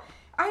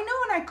 I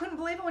know, and I couldn't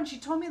believe it when she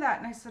told me that.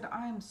 And I said,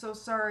 I'm so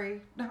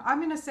sorry. I'm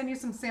going to send you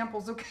some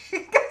samples, okay?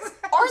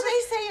 Or they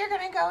say you're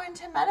going to go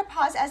into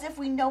menopause as if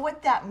we know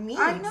what that means.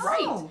 I know.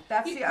 Right.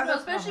 That's the other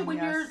especially problem, when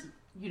yes.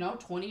 you're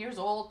 20 years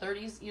old,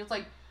 30s, it's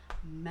like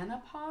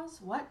menopause?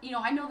 What?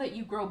 I know that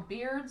you grow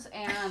beards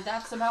and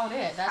that's about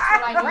it. That's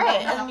what I know.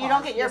 Right, about and you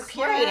don't get your menopause.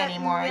 period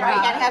anymore. and Yeah.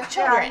 You can't have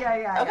children.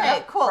 Yeah, Okay,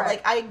 yeah. cool. Right.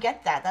 Like, I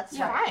get that. That's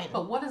Yeah, fine.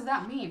 but what does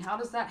that mean? How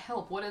does that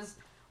help? What does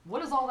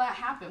all that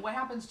happen? What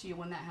happens to you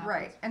when that happens?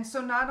 Right. And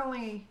so not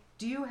only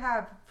do you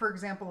have, for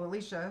example,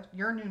 Alicia,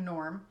 your new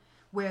norm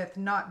with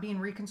not being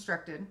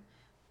reconstructed,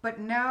 but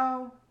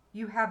now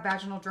you have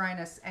vaginal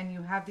dryness and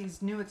you have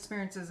these new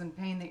experiences and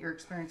pain that you're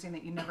experiencing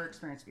that you never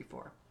experienced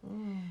before.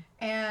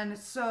 And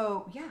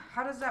so,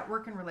 how does that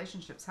work in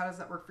relationships? How does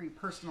that work for you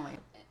personally?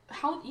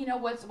 How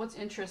what's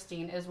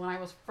interesting is when I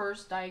was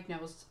first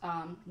diagnosed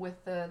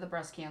with the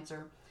breast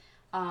cancer,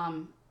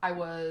 I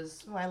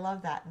was Oh, I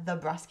love that. The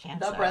breast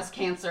cancer. the breast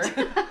cancer.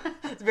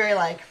 It's very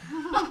like,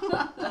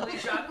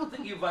 Alicia, I don't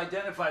think you've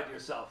identified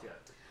yourself yet.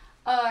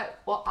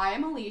 Well, I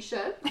am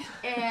Alicia,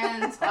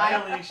 and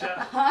Hi,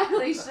 Alicia. Hi,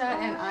 Alicia,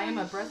 and I am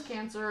a breast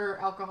cancer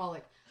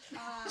alcoholic.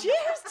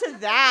 cheers to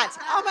that.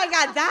 Oh my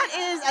God, that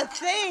is a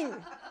thing. I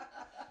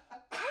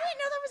didn't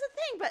know that was a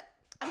thing, but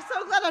I'm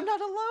so glad I'm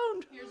not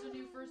alone. Here's a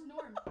new first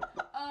norm.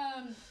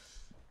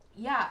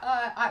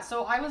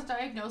 So I was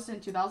diagnosed in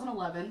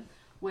 2011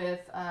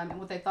 with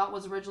what they thought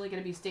was originally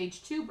going to be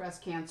stage 2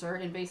 breast cancer,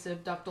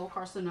 invasive ductal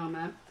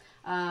carcinoma.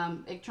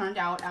 It turned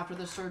out after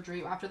the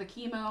surgery, after the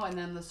chemo and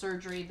then the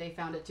surgery, they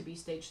found it to be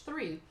stage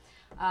 3.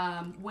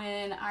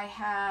 When I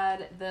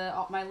had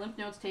my lymph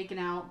nodes taken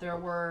out, there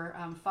were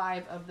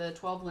 5 of the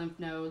 12 lymph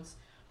nodes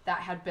that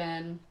had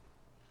been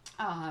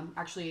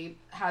actually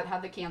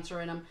had the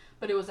cancer in them,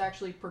 but it was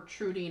actually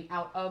protruding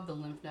out of the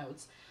lymph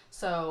nodes.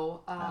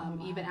 So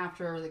even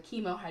after the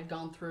chemo had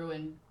gone through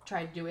and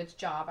tried to do its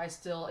job,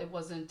 it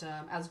wasn't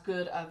as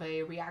good of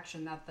a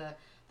reaction that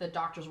the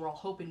doctors were all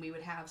hoping we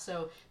would have.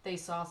 So they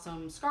saw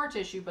some scar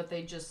tissue, but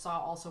they just saw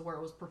also where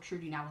it was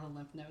protruding out of the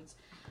lymph nodes.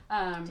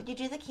 Did you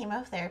do the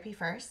chemotherapy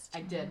first?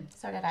 I did.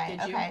 So did I. Did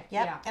you? Okay.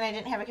 Yep. Yeah. And I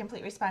didn't have a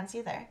complete response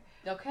either.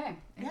 Okay.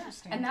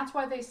 Interesting. And that's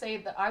why they say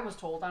that I was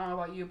told, I don't know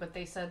about you, but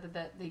they said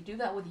that they do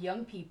that with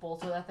young people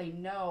so that they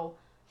know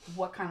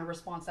what kind of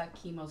response that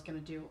chemo is going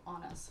to do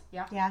on us.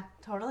 Yeah? Yeah,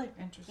 totally.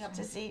 Interesting.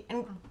 To see,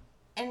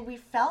 and we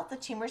felt the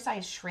tumor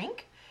size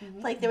shrink.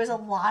 Like there was a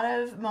lot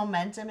of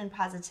momentum and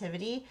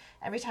positivity.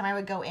 Every time I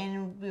would go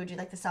in, we would do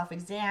like the self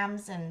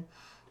exams, and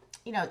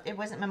it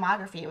wasn't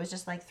mammography. It was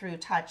just like through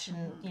touch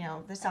and,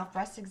 the self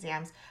breast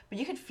exams. But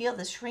you could feel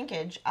the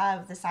shrinkage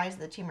of the size of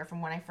the tumor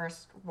from when I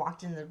first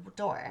walked in the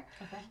door.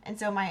 Okay. And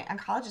so my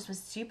oncologist was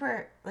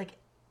super like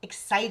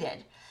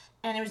excited.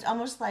 And it was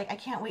almost like, I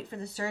can't wait for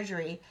the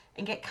surgery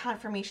and get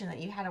confirmation that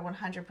you had a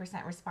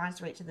 100% response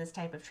rate to this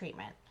type of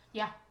treatment.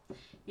 Yeah.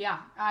 Yeah.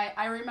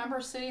 I remember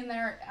sitting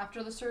there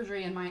after the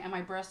surgery and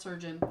my breast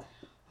surgeon,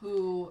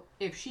 who,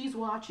 if she's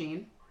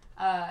watching,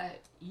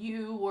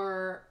 you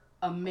were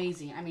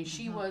amazing. I mean,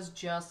 she was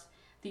just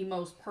the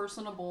most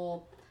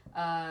personable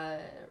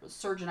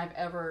surgeon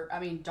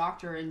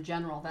doctor in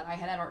general that I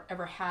had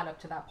ever had up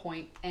to that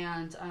point.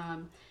 And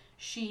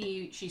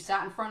she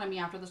sat in front of me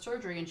after the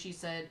surgery and she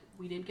said,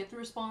 we didn't get the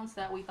response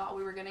that we thought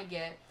we were going to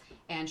get.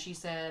 And she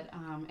said,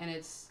 and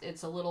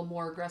it's a little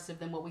more aggressive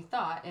than what we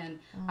thought. And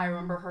I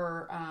remember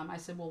her, I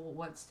said, well,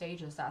 what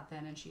stage is that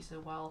then? And she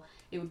said, well,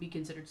 it would be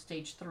considered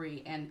stage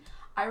 3. And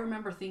I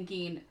remember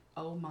thinking,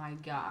 oh my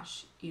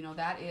gosh,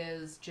 that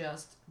is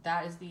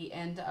the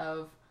end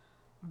of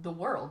the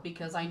world,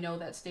 because I know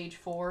that stage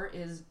 4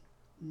 is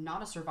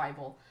not a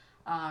survival.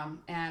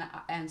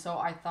 And so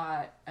I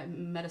thought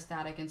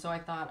metastatic. And so I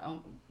thought,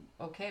 oh,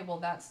 okay, well,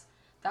 that's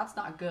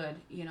not good.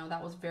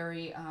 That was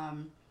very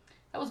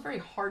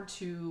hard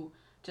to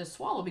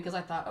swallow, because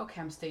I thought, okay,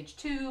 I'm stage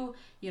 2.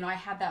 I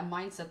had that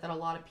mindset that a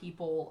lot of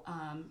people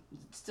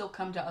still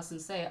come to us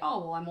and say, oh,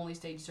 well, I'm only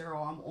stage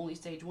 0, I'm only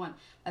stage 1.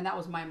 And that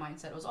was my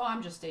mindset. It was, oh,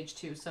 I'm just stage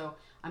 2. So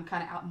I'm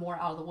kind of more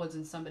out of the woods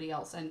than somebody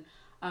else. And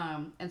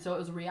so it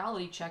was a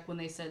reality check when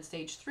they said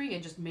stage 3.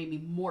 It just made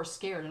me more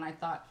scared. And I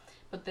thought,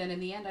 but then in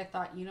the end, I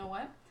thought, you know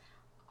what?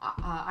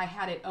 I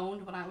had it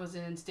owned when I was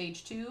in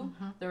stage 2.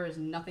 Mm-hmm. There is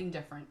nothing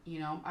different.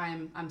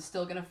 I'm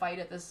still going to fight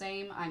it the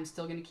same. I'm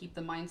still going to keep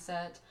the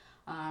mindset.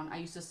 I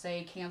used to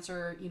say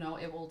cancer,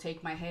 it will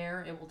take my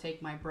hair, it will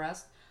take my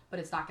breast, but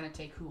it's not going to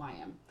take who I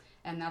am.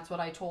 And that's what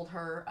I told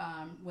her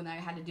when I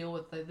had to deal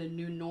with the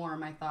new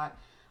norm. I thought,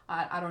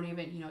 I don't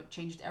even, it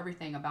changed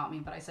everything about me,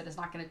 but I said it's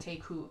not going to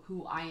take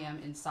who I am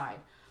inside.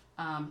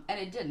 And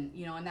it didn't,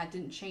 and that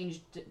didn't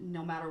change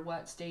no matter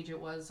what stage it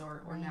was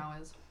or now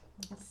is.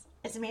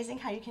 It's amazing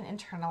how you can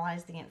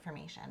internalize the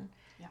information,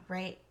 yeah.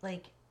 Right?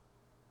 Like,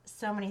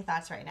 so many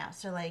thoughts right now.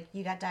 So, like,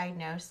 you got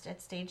diagnosed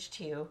at stage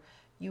 2.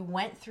 You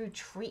went through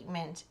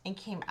treatment and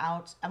came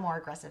out a more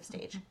aggressive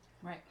stage.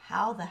 Right.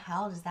 How the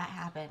hell does that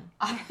happen?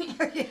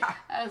 Yeah.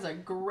 That is a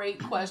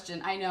great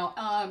question. I know.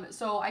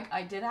 So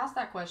I did ask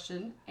that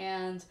question,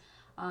 and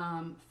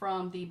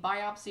from the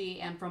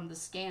biopsy and from the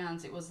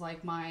scans, it was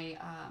like my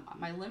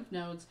lymph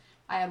nodes.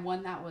 I had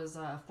one that was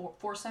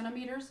 4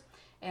 centimeters.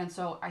 And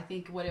so I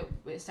think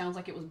it sounds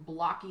like it was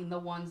blocking the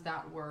ones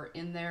that were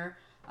in there,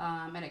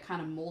 and it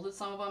kind of molded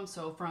some of them.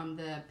 So from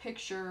the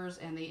pictures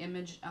and the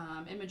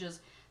images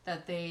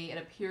that it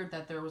appeared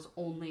that there was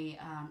only,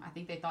 I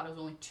think they thought it was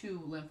only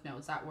 2 lymph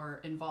nodes that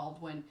were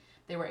involved. When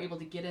they were able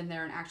to get in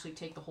there and actually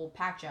take the whole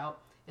patch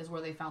out is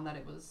where they found that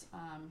it was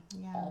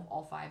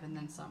all 5 and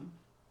then some.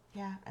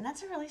 Yeah, and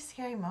that's a really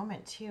scary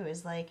moment too,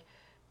 is like,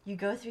 you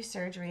go through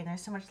surgery and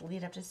there's so much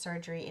lead up to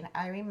surgery, and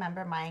I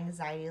remember my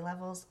anxiety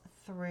levels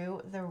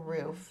through the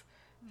roof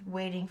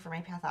waiting for my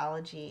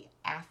pathology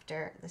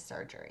after the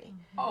surgery.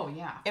 Oh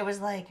yeah. It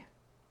was like,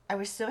 I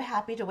was so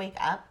happy to wake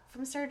up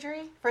from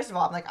surgery. First of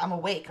all, I'm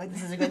awake. Like,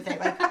 this is a good thing.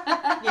 Like,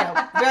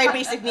 very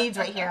basic needs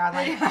right here on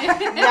like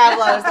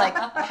Maslow's like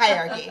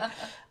hierarchy.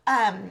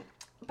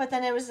 But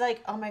then it was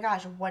like, oh my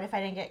gosh, what if I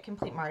didn't get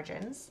complete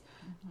margins?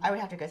 I would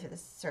have to go through the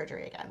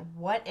surgery again.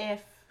 What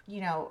if,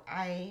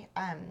 I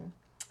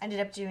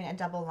ended up doing a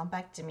double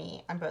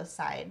lumpectomy on both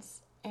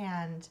sides,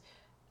 and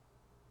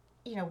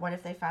what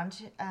if they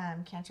found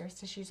cancerous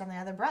tissues on the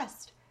other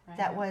breast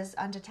that was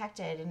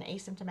undetected and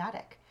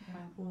asymptomatic?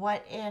 Right.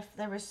 What if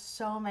there was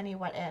so many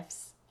what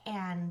ifs?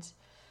 And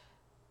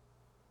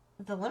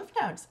the lymph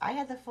nodes, I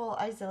had the full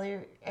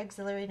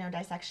axillary node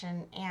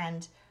dissection,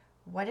 and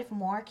what if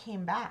more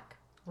came back,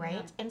 right?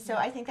 Yeah. And so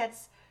I think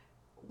that's,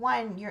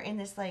 one, you're in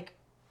this like,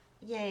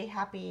 yay,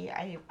 happy,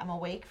 I'm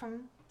awake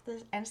from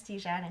the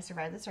anesthesia and I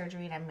survived the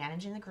surgery and I'm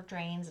managing the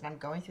drains and I'm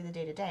going through the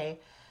day-to-day.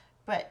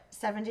 But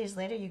 7 days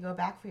later, you go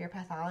back for your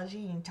pathology,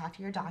 you can talk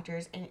to your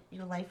doctors, and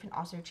your life can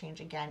also change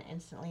again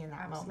instantly in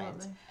that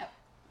moment.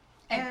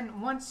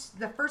 And once,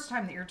 the first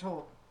time that you're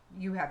told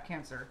you have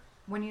cancer,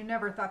 when you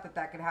never thought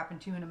that could happen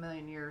to you in a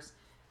million years,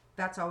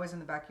 that's always in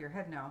the back of your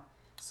head now.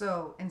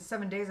 So in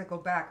 7 days, I go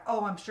back,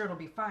 oh, I'm sure it'll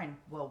be fine.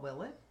 Well,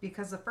 will it?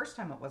 Because the first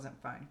time it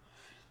wasn't fine.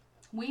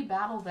 We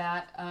battle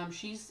that.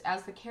 She's,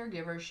 as the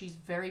caregiver, she's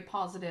very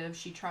positive.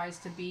 She tries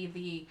to be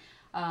the,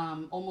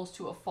 almost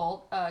to a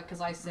fault, because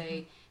I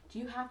say, do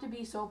you have to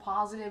be so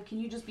positive? Can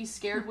you just be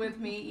scared with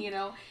me,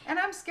 And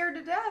I'm scared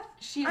to death.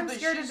 I'm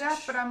scared to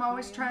death, but I'm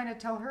always trying to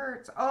tell her,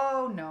 it's,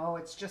 oh, no,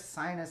 it's just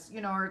sinus,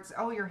 or it's,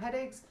 oh, your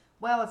headaches?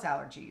 Well, it's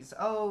allergies.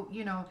 Oh,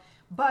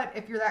 but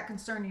if you're that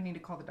concerned, you need to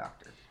call the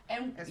doctor.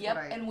 And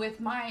and with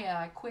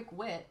my quick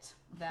wit,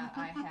 that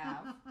I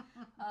have.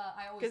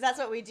 I always Because that's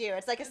what we do.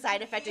 It's like a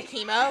side effect of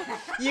chemo.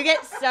 You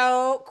get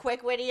so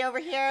quick witty over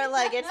here,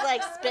 like it's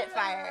like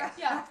Spitfire.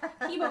 yeah,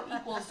 chemo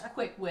equals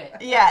quick wit.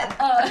 Yeah.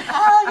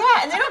 Oh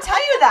yeah, and they don't tell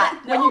you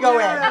that when you go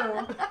in.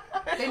 No.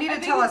 They need to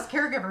tell us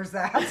caregivers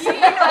that. So we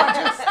know what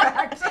to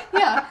expect.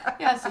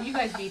 Yeah. So you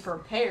guys be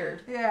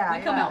prepared. Yeah,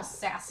 we come yeah. out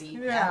sassy.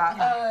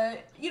 Yeah.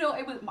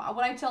 It was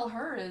what I tell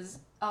her is,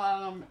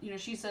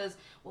 she says,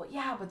 well,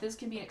 yeah, but this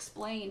can be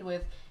explained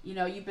with,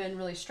 you've been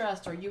really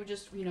stressed, or you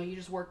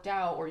just worked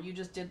out, or you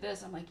just did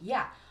this. I'm like,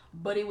 yeah,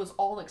 but it was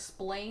all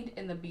explained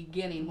in the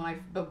beginning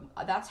but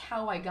that's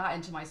how I got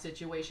into my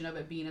situation of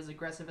it being as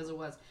aggressive as it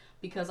was,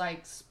 because I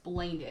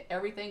explained it.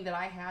 Everything that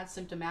I had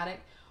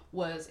symptomatic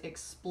was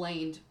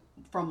explained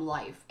from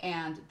life,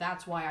 and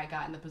that's why I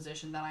got in the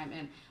position that I'm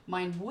in.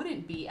 Mine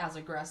wouldn't be as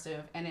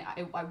aggressive, and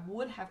I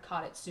would have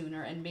caught it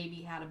sooner and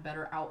maybe had a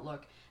better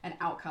outlook and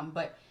outcome,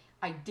 but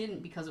I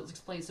didn't because it was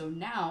explained. So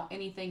now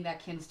anything that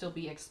can still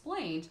be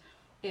explained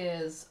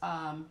is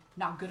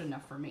not good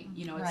enough for me.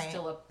 It's Right.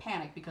 still a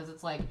panic, because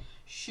it's like,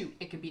 shoot,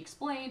 it could be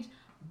explained,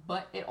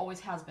 but it always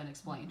has been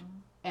explained,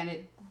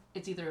 and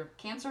it's either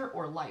cancer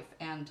or life,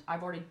 and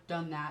I've already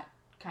done that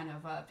kind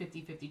of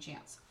 50-50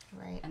 chance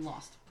Right. and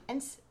lost.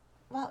 And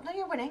well, no,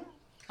 you're winning.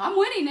 I'm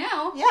winning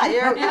now. Yeah,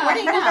 you're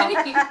winning now. I'm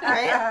winning.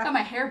 Right? Got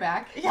my hair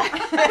back.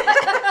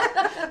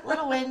 Yeah.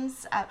 Little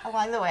wins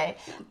along the way.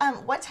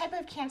 What type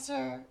of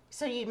cancer?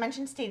 So you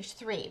mentioned stage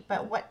 3,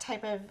 but what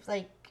type of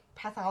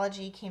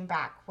pathology came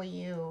back? Were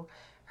you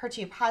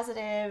HER2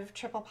 positive,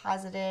 triple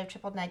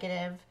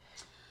negative?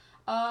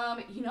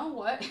 You know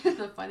what?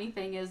 The funny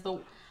thing is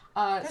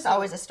There's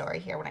always a story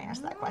here when I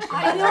ask that question.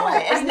 I by the know, way.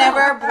 I It's know.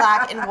 never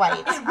black and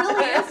white.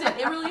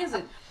 It really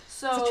isn't.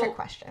 So It's a trick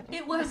question.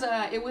 It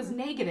was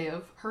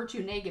negative,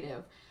 HER2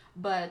 negative,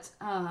 but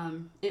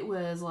it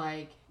was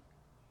like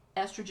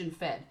estrogen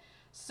fed.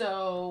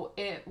 So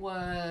it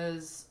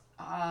was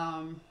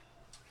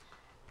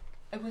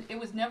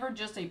never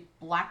just a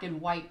black and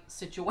white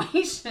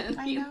situation.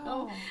 I you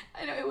know.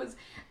 I know it was.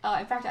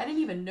 In fact, I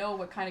didn't even know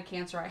what kind of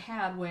cancer I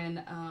had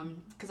when,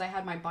 because I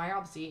had my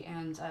biopsy,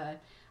 and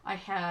I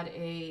had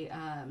a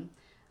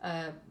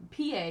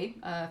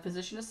PA,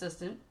 physician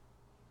assistant,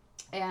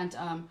 and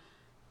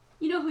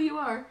you know who you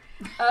are.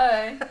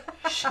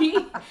 She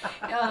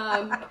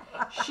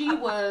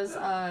was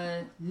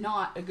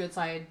not a good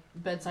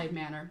bedside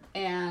manner,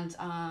 and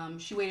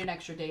she waited an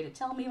extra day to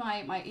tell me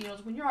my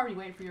when you're already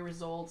waiting for your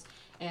results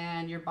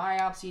and your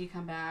biopsy to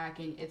come back,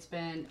 and it's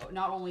been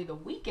not only the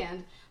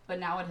weekend, but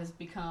now it has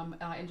become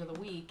into the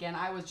week, and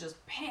I was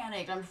just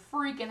panicked. I'm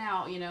freaking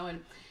out,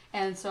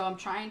 and so I'm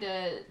trying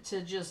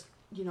to just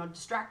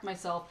distract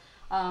myself.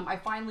 I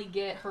finally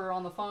get her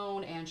on the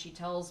phone, and she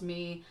tells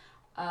me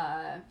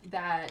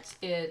that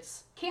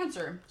it's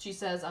cancer. She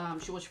says, I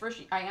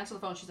answer the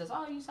phone. She says,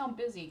 oh, you sound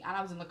busy. And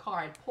I was in the car.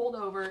 I pulled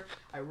over.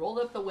 I rolled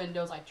up the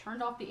windows. I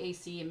turned off the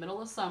AC in the middle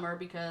of summer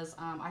because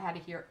I had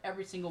to hear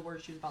every single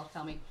word she was about to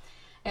tell me.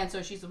 And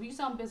so she said, well, you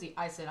sound busy.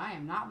 I said, I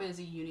am not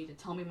busy. You need to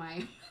tell me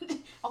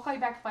I'll call you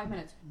back in 5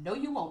 minutes. No,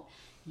 you won't.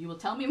 You will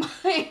tell me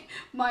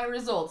my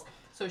results.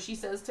 So she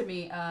says to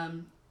me,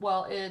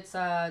 well, it's,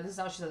 this is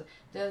how she says,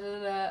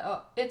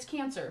 oh, it's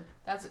cancer.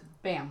 That's it.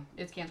 Bam.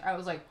 It's cancer. I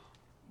was like,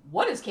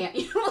 what is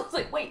cancer? I was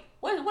like, wait,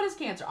 what is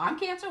cancer? I'm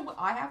cancer?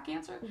 I have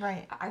cancer?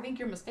 Right. I think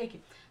you're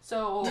mistaken.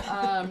 So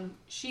I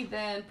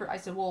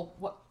said, well,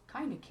 what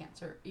kind of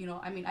cancer?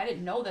 I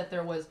didn't know that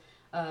there was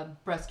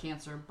breast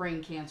cancer,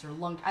 brain cancer,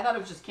 lung. I thought it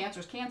was just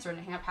cancer, and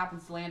it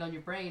happens to land on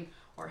your brain,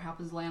 or it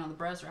happens to land on the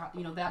breast, or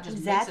that just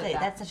Exactly. makes it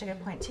that. That's such a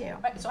good point too.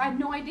 Right, so I had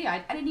no idea.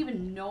 I didn't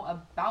even know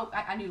about.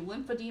 I knew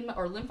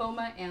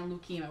lymphoma and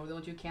leukemia were the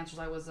only two cancers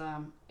I was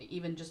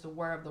even just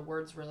aware of the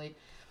words really.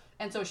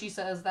 And so she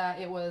says that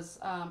it was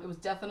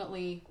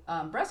definitely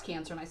breast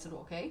cancer, and I said,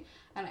 well, okay,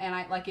 and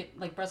I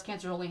like breast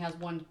cancer only has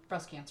one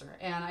breast cancer,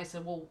 and I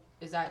said, well,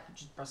 is that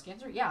just breast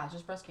cancer? Yeah, it's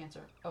just breast cancer.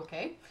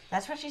 Okay.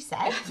 That's what she said.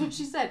 That's what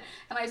she said,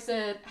 and I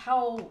said,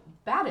 how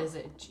bad is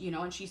it? And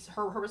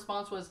her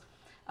response was,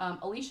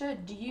 Alicia,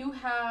 do you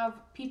have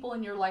people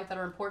in your life that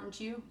are important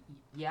to you?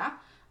 Yeah.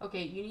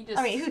 Okay, you need to...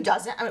 who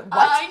doesn't? What?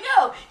 I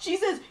know! She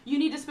says, you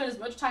need to spend as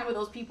much time with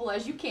those people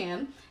as you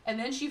can. And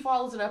then she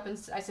follows it up, and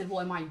I said, well,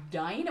 am I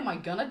dying? Am I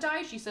gonna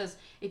die? She says,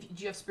 do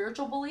you have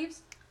spiritual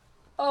beliefs?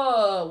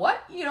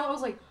 What? I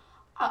was like,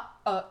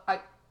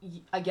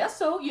 I guess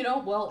so,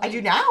 well... I do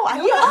now.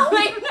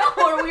 I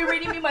know! Are we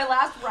reading me my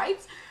last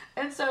rites?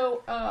 And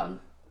so,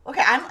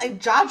 okay, I'm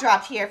jaw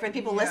dropped here for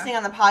people listening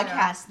on the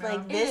podcast.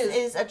 Yeah, this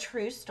is a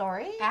true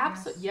story.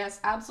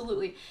 Yes,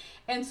 absolutely.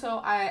 And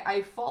so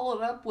I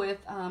followed up with,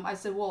 I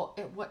said, well,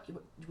 what do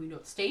we know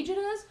what stage it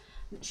is?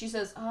 She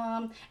says,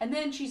 and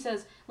then she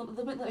says,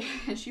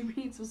 she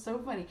reads, was so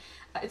funny.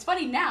 It's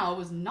funny now, it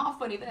was not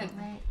funny then.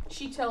 Right.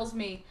 She tells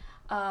me,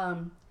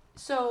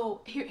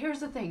 so here's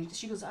the thing.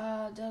 She goes,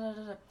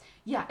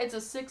 yeah, it's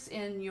a 6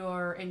 in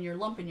your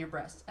lump in your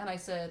breast. And I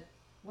said,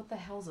 what the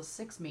hell does a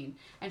 6 mean?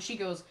 And she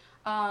goes,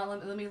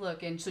 let me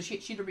look. And so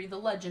she'd read the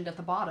legend at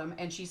the bottom,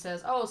 and she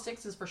says, oh,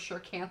 6 is for sure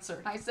cancer.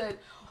 And I said,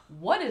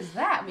 what does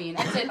that mean?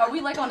 I said, are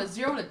we like on a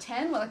 0 to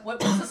 10? Like,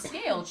 what's the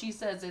scale? And she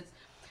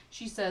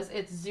says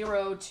it's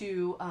 0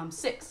 to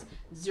 6.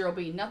 0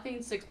 being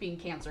nothing, 6 being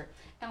cancer.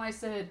 And I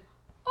said,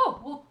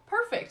 oh, well,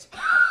 perfect.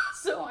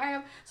 So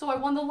I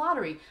won the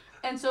lottery.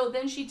 And so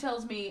then she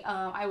tells me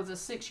I was a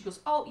 6. She goes,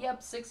 oh,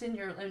 yep, 6 in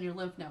your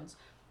lymph nodes.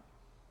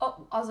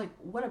 Oh, I was like,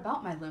 what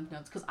about my lymph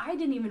nodes? Because I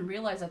didn't even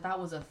realize that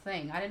was a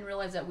thing. I didn't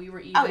realize that we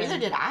were even... Oh, either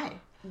did I.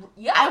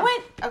 Yeah. I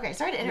went... Okay,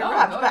 sorry to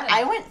interrupt, go but ahead.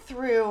 I went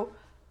through...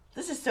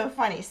 This is so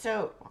funny.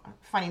 So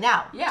funny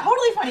now. Yeah.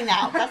 Totally funny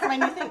now. That's my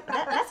new thing.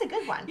 That's a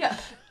good one. Yeah.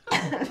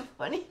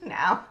 Funny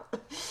now.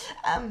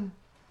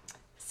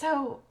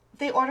 So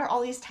they order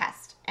all these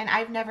tests, and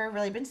I've never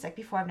really been sick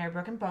before. I've never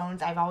broken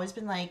bones. I've always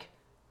been like,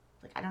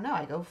 I don't know,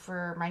 I go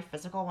for my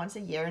physical once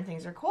a year and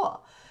things are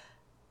cool.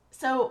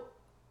 So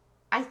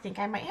I think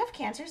I might have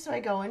cancer. So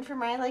I go in for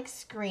my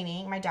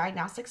screening, my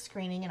diagnostic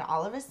screening, and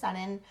all of a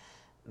sudden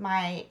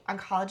my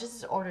oncologist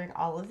is ordering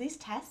all of these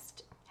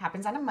tests.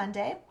 Happens on a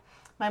Monday.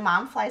 My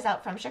mom flies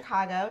out from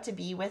Chicago to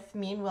be with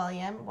me and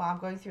William while I'm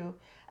going through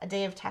a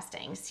day of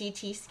testing,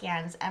 CT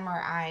scans,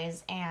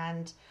 MRIs,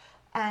 and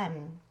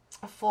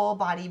a full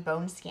body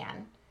bone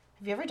scan.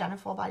 Have you ever done a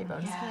full body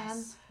bone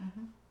scan?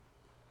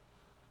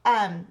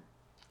 Mm-hmm.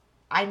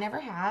 I never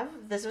have.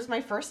 This was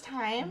my first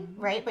time,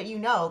 right? But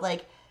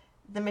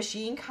the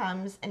machine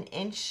comes an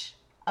inch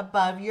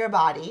above your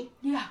body.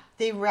 Yeah.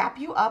 They wrap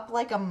you up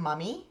like a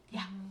mummy.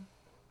 Yeah.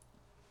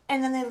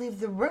 And then they leave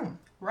the room.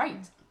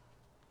 Right.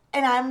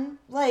 And I'm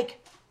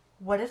like,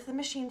 what if the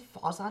machine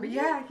falls on me?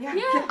 Yeah.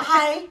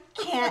 I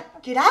can't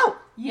get out.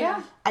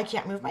 Yeah. I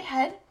can't move my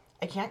head.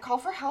 I can't call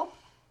for help.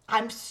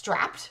 I'm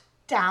strapped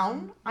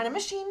down on a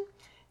machine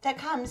that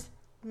comes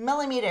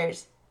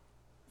millimeters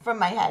from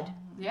my head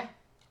Yeah.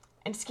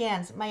 and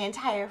scans my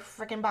entire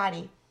freaking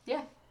body.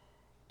 Yeah.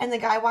 And the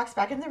guy walks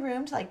back in the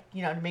room to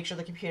to make sure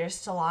the computer's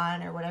still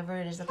on or whatever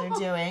it is that they're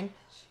doing.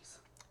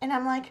 And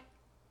I'm like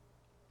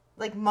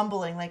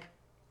mumbling,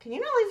 can you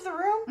not leave the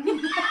room?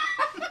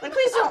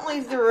 Please don't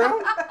leave the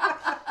room.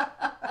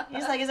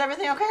 He's like, is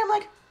everything okay? I'm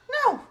like,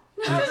 no.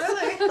 Not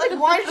really.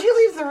 Why did you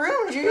leave the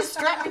room? Did you just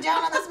strap me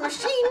down on this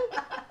machine?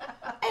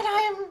 And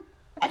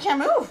I can't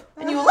move.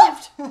 And you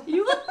left.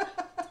 You look.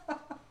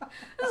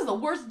 This is the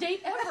worst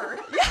date ever.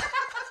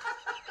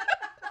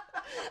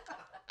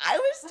 I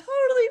was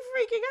totally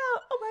freaking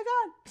out. Oh my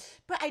God.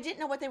 But I didn't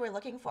know what they were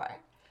looking for.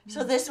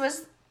 So this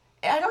was,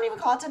 I don't even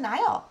call it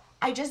denial.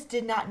 I just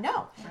did not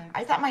know. Right.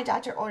 I thought my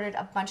doctor ordered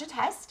a bunch of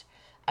tests.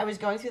 I was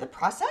going through the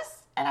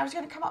process and I was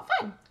going to come out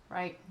fine.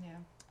 Right. Yeah.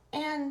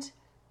 And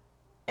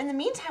in the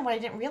meantime, what I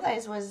didn't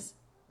realize was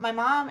my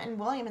mom and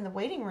William in the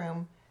waiting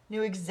room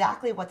knew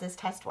exactly what this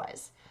test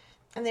was.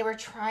 And they were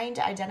trying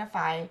to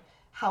identify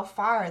how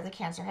far the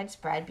cancer had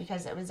spread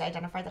because it was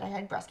identified that I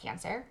had breast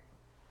cancer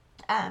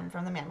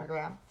from the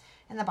mammogram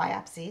and the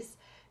biopsies.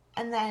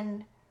 And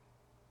then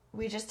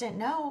we just didn't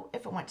know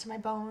if it went to my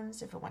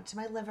bones, if it went to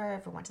my liver,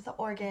 if it went to the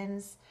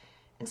organs.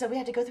 And so we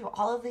had to go through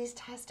all of these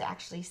tests to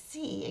actually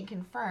see and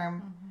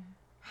confirm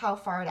how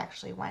far it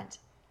actually went.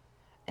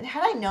 And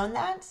had I known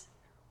that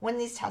when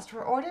these tests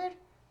were ordered,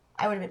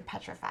 I would have been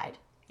petrified.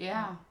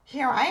 Yeah.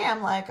 Here I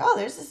am oh,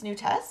 there's this new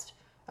test.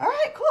 All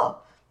right,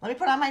 cool. Let me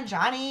put on my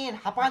Johnny and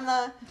hop on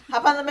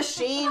the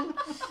machine.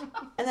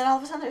 And then all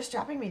of a sudden they're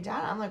strapping me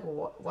down. I'm like,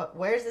 what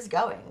where's this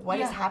going? What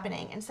is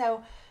happening? And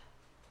so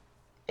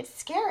it's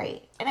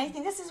scary. And I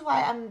think this is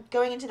why I'm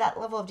going into that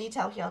level of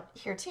detail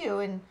here too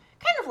and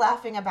kind of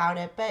laughing about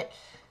it. But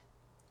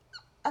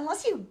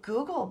unless you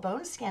Google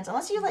bone scans,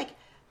 unless you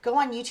go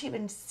on YouTube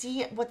and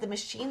see what the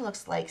machine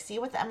looks like, see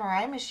what the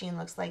MRI machine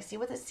looks like, see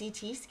what the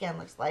CT scan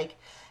looks like,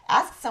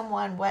 ask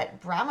someone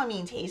what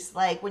Dramamine tastes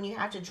like when you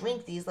have to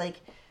drink these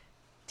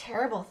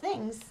terrible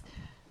things.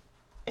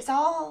 It's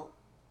all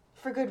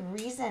for good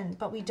reason,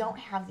 but we don't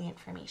have the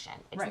information.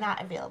 It's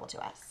not available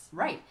to us.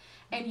 Right.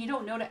 And you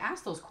don't know to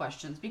ask those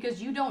questions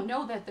because you don't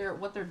know that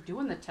what they're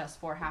doing the test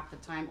for half the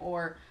time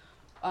or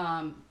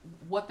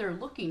what they're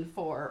looking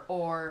for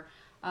or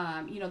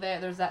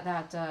there's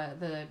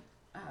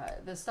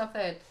the stuff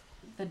that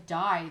the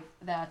dye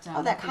that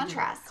that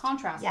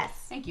contrast. Yes.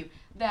 Thank you.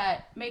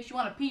 That makes you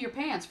want to pee your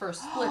pants for a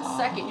split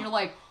second. You're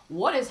like,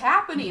 what is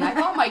happening? I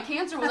thought my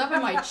cancer was up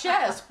in my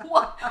chest.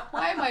 What?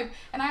 Why am I?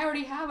 And I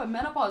already have a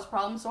menopause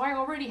problem, so I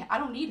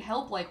don't need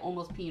help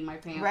almost peeing my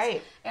pants.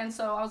 Right. And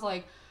so I was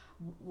like,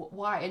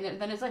 why?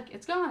 And then it's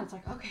it's gone. It's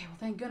okay, well,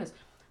 thank goodness.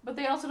 But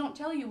they also don't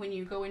tell you when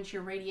you go into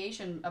your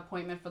radiation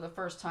appointment for the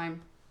first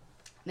time.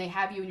 They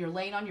have you and you're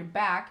laying on your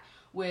back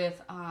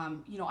with,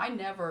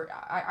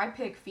 I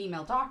pick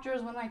female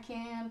doctors when I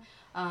can.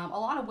 A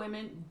lot of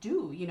women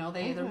do,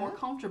 they're more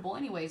comfortable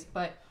anyways.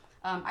 But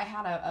I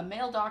had a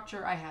male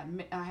doctor. I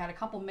had a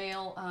couple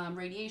male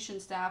radiation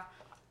staff.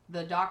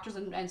 The doctors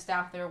and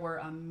staff there were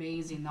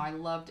amazing, though. I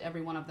loved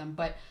every one of them.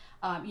 But,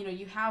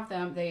 you have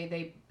them,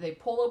 they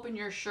pull open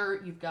your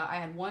shirt. I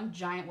had one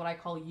giant, what I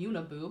call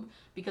uniboob,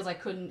 because I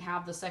couldn't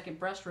have the second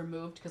breast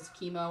removed because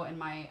chemo and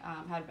my,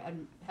 had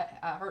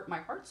hurt my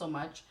heart so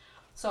much.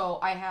 So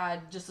I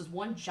had just this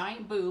one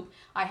giant boob.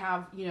 I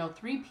have,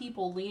 3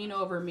 people leaning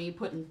over me,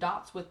 putting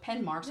dots with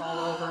pen marks all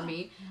over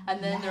me.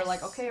 And then they're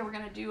like, okay, we're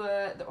going to do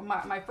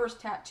my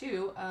first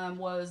tattoo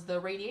was the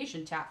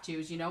radiation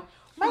tattoos, Mine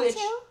which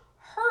too.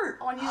 hurt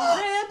on your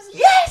ribs.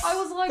 Yes! I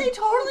was like, they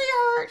totally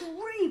hurt.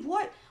 grief,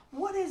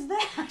 what is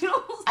that?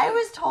 I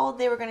was told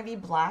they were going to be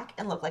black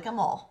and look like a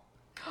mole.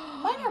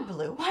 Mine are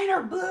blue. Mine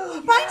are blue.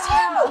 Mine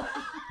too.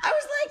 I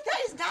was like, that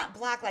is not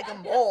black like a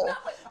mole.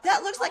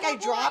 That looks like I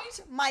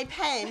dropped my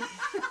pen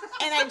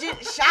and I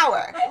didn't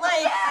shower.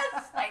 Like,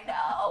 Yes, I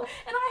know.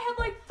 And I had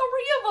like 3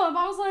 of them.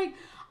 I was like,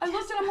 I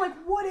looked at him like,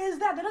 what is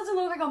that? That doesn't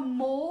look like a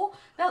mole.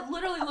 That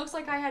literally looks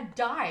like I had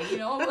died. It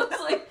was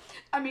like,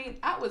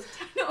 it was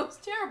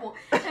terrible.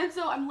 And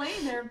so I'm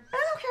laying there. I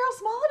don't care how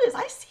small it is.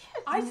 I see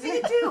it. I see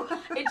it too.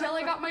 Until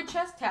I got my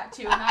chest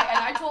tattoo, and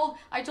I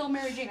told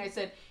Mary Jane, I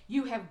said,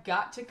 you have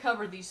got to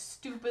cover these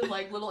stupid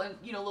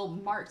little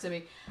marks of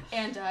me,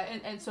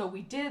 and so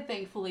we did,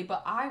 thankfully.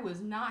 But I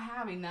was not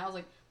having that. I was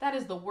like, that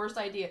is the worst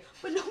idea.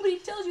 But nobody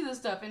tells you this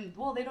stuff, and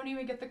they don't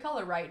even get the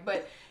color right.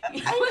 But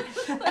And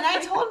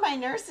I told my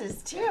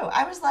nurses too.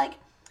 I was like,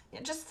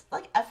 just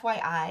like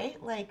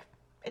FYI, like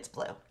it's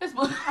blue. it's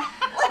blue. But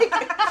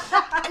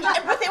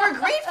they were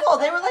grateful.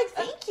 They were like,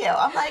 thank you.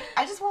 I'm like,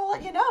 I just want to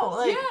let you know,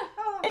 like,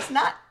 Yeah. it's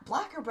not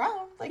black or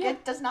brown. Like,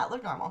 it does not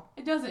look normal.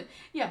 It doesn't.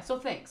 Yeah. So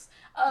thanks.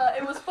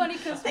 It was funny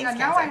because Thanks, And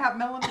now I Cancer. have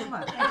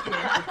melanoma.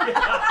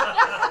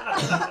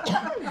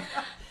 Thank you.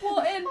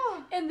 Well,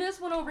 and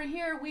this one over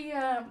here,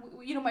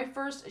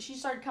 she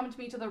started coming to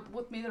me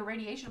with the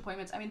radiation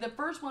appointments. The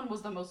first one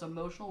was the most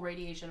emotional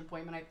radiation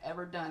appointment I've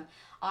ever done.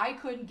 I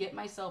couldn't get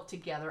myself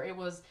together. It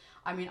was,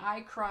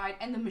 I cried,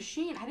 and the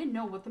machine, I didn't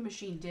know what the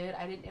machine did.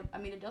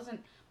 It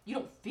doesn't, you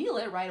don't feel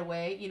it right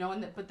away,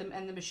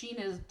 and the machine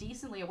is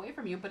decently away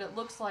from you, but it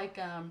looks like,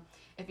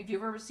 if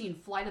you've ever seen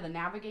Flight of the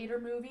Navigator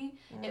movie,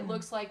 it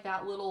looks like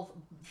that little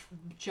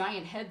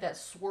giant head that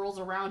swirls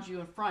around you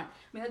in front.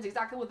 That's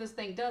exactly what this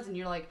thing does, and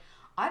you're like,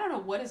 I don't know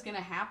what is going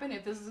to happen,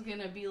 if this is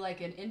going to be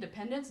like an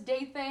Independence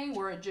Day thing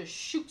where it just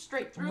shoots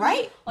straight through.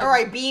 Right. Like, Or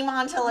I beam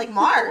onto like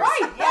Mars.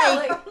 Right,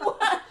 yeah,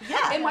 what?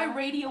 Yeah. Am I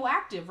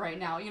radioactive right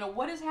now?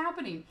 What is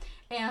happening?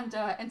 And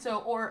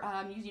so,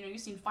 you've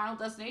seen Final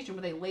Destination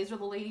where they laser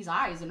the lady's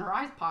eyes and her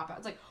eyes pop out.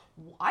 It's like,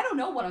 I don't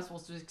know what I'm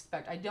supposed to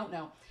expect. I don't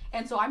know.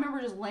 And so I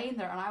remember just laying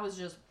there, and I was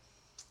just,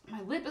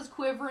 my lip is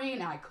quivering,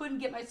 and I couldn't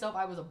get myself.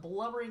 I was a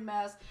blubbering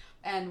mess.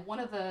 And one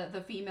of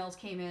the females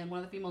came in,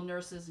 one of the female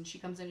nurses, and she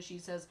comes in and she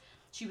says,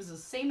 she was the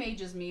same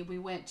age as me. We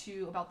went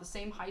to about the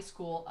same high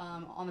school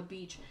on the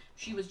beach.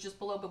 She was just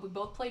below, but we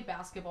both played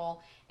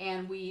basketball,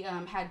 and we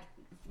had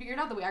figured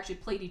out that we actually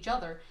played each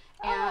other.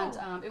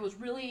 And it was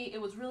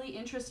really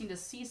interesting to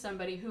see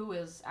somebody who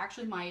is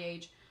actually my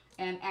age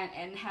and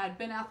had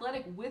been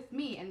athletic with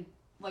me, and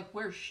like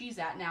where she's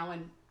at now,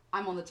 and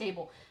I'm on the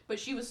table. But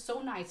she was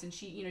so nice, and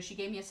she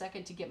gave me a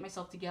second to get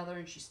myself together,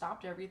 and she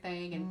stopped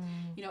everything, and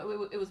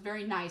it was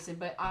very nice.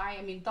 But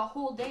the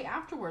whole day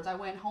afterwards, I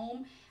went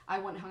home, I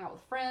went and hung out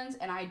with friends,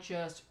 and I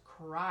just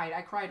cried.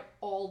 I cried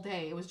all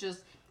day.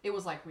 It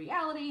was like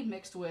reality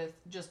mixed with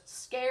just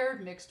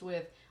scared, mixed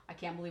with I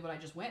can't believe what I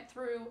just went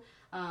through.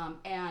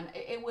 And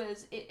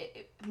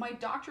my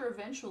doctor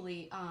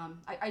eventually,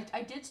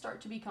 I did start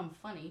to become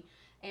funny,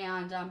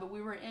 but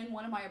we were in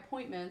one of my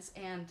appointments,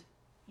 and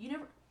you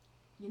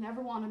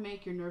never want to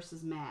make your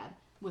nurses mad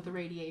with the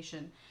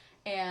radiation.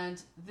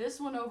 And this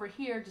one over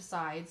here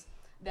decides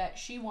that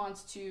she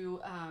wants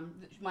to,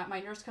 my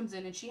nurse comes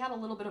in, and she had a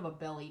little bit of a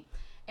belly,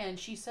 and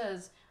she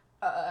says,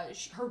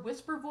 her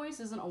whisper voice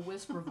isn't a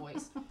whisper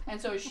voice. And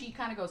so she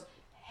kind of goes,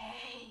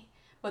 hey,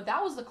 but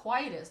that was the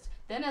quietest.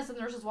 Then as the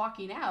nurse is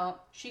walking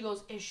out, she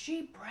goes, is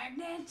she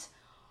pregnant?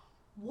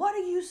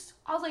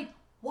 I was like,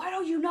 why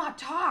don't you not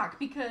talk?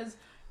 Because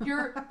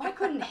why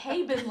couldn't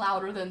hey been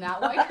louder than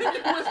that? Why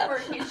couldn't you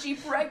whisper, is she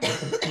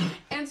pregnant?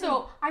 And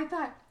so I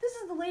thought, this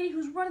is the lady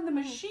who's running the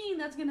machine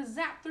that's going to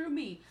zap through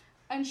me.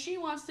 And she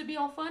wants to be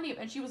all funny.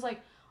 And she was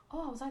like,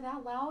 oh, was I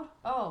that loud?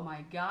 Oh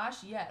my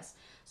gosh, yes.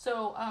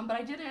 So, but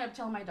I did end up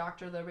telling my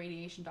doctor, the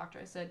radiation doctor,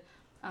 I said,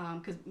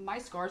 because my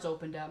scars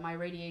opened up, the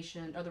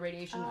radiation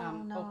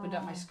opened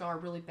up my scar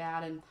really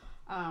bad, and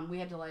we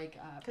had to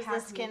because the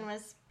skin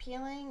was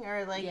peeling,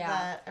 or like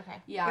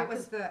okay. Yeah, It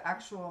was the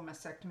actual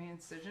mastectomy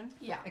incision.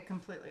 Yeah. It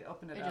completely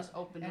opened it up. It just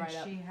opened and right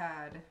up. she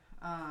had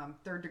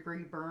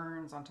 3rd-degree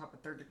burns on top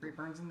of 3rd-degree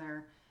burns in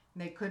there.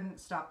 And they couldn't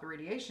stop the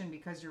radiation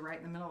because you're right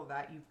in the middle of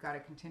that. You've got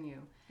to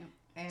continue. Yeah.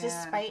 And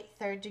Despite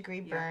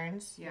 3rd-degree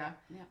burns. Yeah.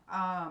 Yeah.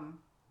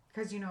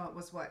 Because, it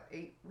was what,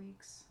 8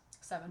 weeks?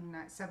 7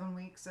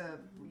 weeks of,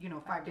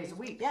 5 days a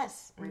week.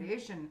 Yes.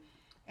 Radiation.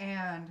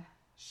 And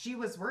she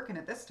was working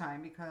at this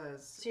time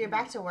because... So you're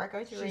back to work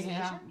with your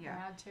radiation? Yeah. I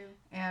had to.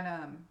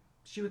 And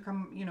she would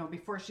come,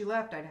 before she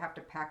left, I'd have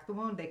to pack the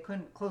wound. They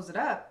couldn't close it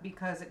up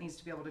because it needs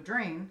to be able to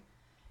drain.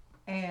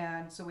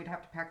 And so we'd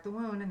have to pack the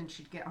wound, and then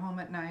she'd get home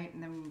at night,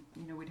 and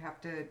then, we'd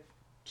have to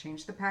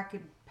change the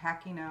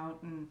packing out.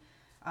 And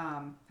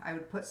I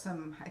would put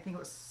some, I think it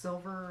was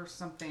silver or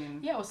something.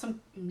 Yeah, it was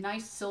some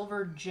nice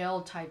silver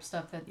gel type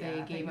stuff that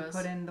they gave us.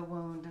 Put in the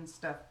wound and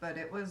stuff, but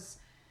it was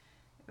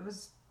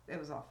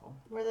awful.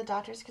 Were the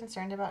doctors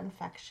concerned about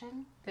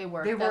infection? They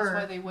were. They That's were.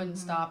 why they wouldn't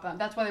stop.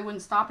 That's why they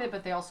wouldn't stop it,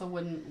 but they also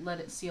wouldn't let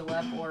it seal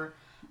up or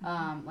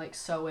like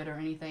sew it or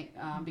anything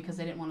because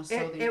they didn't want to sew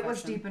the infection. It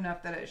was deep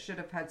enough that it should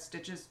have had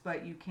stitches,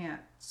 but you can't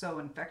sew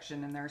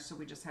infection in there, so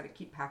we just had to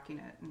keep packing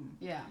it. And,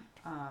 yeah.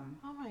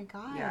 Oh my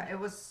God. Yeah, it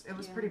was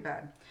pretty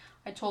bad.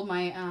 I told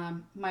my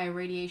my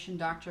radiation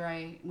doctor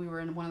we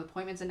were in one of the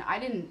appointments, and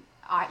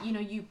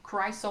you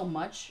cry so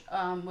much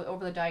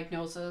over the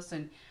diagnosis,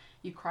 and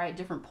you cry at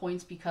different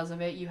points because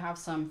of it. You have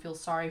some feel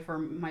sorry for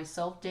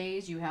myself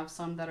days. You have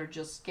some that are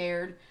just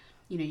scared.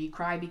 You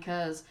cry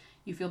because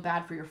you feel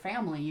bad for your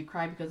family. You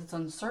cry because it's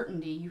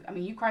uncertainty.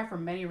 You cry for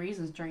many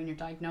reasons during your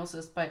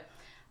diagnosis, but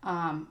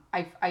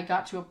I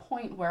got to a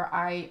point where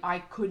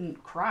I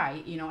couldn't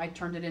cry. I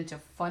turned it into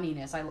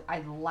funniness.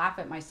 I laugh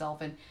at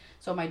myself. And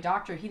so my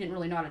doctor, he didn't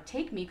really know how to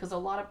take me because a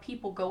lot of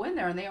people go in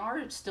there and they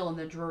are still in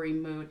the dreary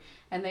mood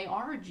and they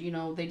are,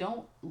 they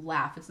don't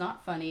laugh. It's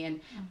not funny.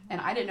 And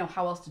I didn't know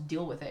how else to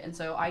deal with it. And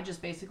so I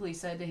just basically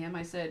said to him,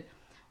 I said,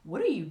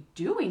 "What are you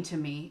doing to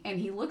me?" And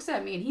he looks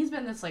at me, and he's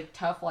been this like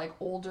tough, like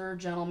older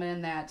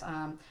gentleman that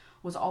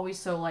was always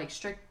so like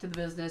strict to the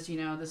business.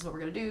 This is what we're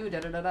going to do,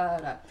 da da da da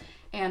da.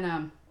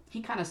 And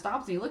he kind of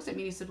stops and he looks at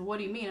me and he said, "What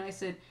do you mean?" And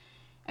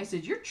I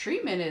said, "Your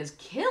treatment is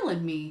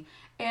killing me."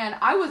 And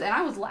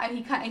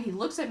and he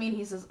looks at me and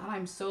he says,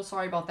 "I'm so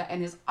sorry about that."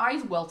 And his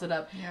eyes welted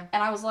up. Yeah.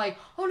 And I was like,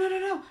 "Oh,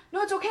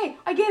 no, it's okay.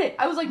 I get it."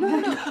 I was like, no.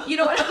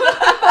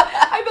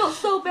 I felt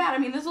so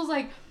bad. This was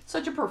like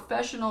such a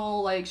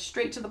professional, like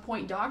straight to the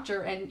point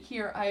doctor. And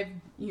here I've,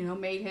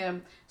 made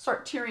him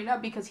start tearing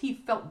up because he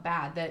felt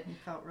bad He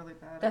felt really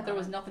bad. that there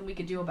was nothing we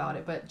could do about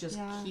it, but just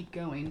keep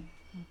going.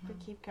 But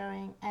keep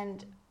going.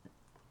 And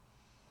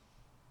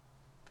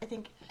I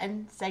think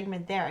end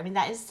segment there.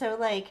 That is so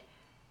like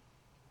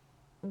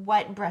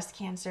what breast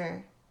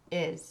cancer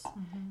is.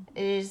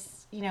 It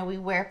is, we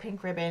wear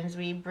pink ribbons,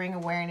 we bring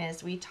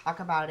awareness, we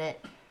talk about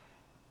it.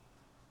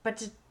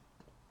 But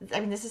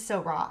this is so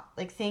raw.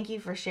 Like, thank you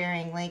for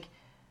sharing. Like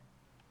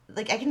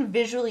I can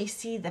visually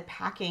see the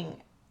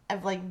packing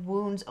of like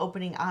wounds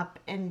opening up,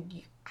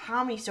 and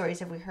how many stories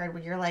have we heard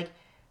where you're like,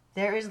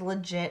 there is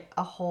legit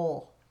a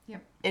hole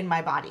in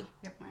my body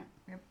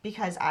Yep.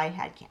 because I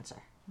had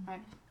cancer. Right.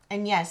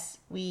 And yes,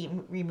 we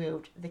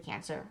removed the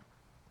cancer.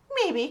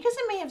 Maybe, because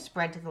it may have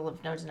spread to the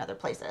lymph nodes and other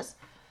places.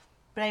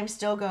 But I'm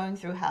still going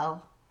through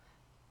hell,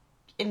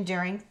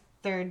 enduring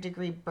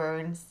 3rd-degree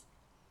burns.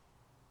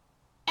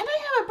 And I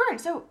have a burn.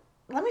 So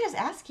let me just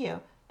ask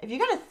you, if you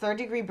got a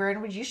 3rd-degree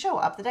burn, would you show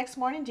up the next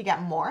morning to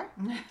get more?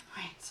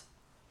 Right.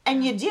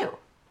 And you do.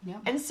 Yeah.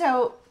 And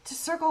so to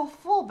circle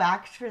full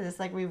back for this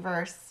like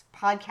reverse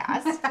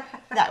podcast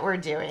that we're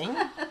doing,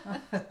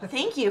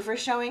 thank you for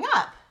showing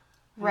up,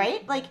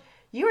 right? Like,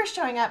 you are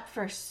showing up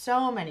for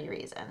so many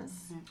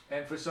reasons.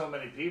 And for so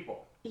many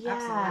people.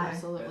 Yeah.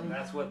 Absolutely. And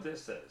that's what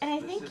this is.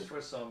 And This is for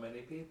so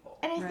many people.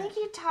 And I think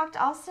you talked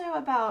also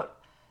about,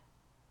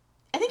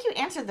 I think you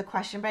answered the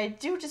question, but I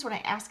do just want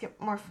to ask it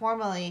more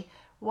formally.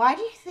 Why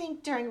do you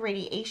think during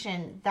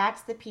radiation,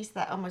 that's the piece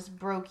that almost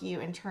broke you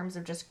in terms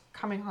of just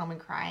coming home and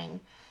crying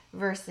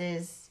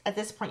versus at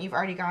this point you've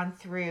already gone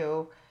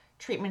through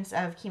treatments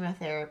of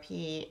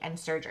chemotherapy and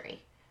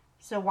surgery?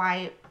 So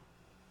why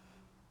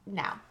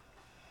now?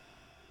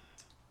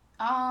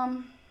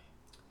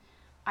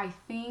 I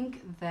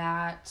think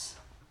that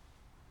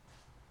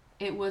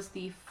it was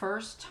the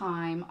first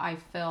time I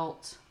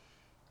felt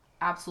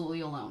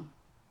absolutely alone.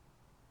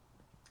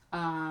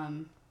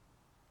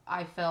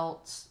 I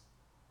felt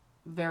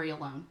very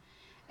alone.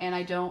 And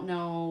I don't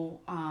know,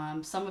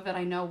 some of it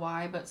I know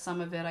why, but some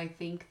of it I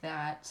think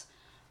that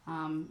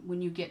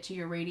when you get to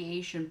your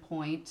radiation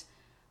point,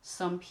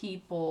 some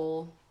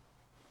people,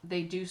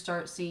 they do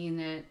start seeing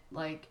it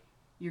like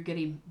you're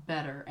getting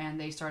better, and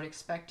they start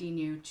expecting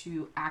you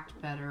to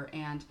act better,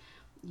 and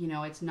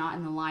it's not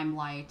in the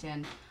limelight.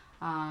 And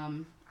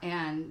my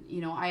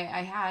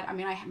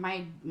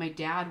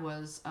dad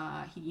was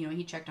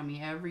he checked on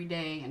me every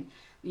day, and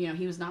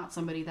he was not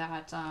somebody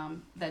that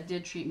that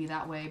did treat me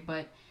that way,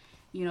 but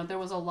there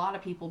was a lot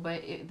of people.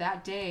 But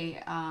that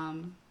day,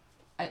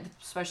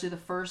 especially the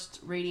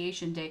first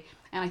radiation day,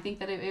 and I think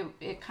that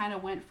it kind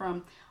of went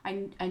from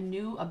I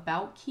knew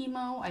about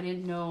chemo. I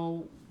didn't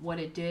know what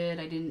it did.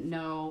 I didn't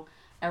know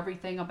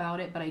everything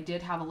about it, but I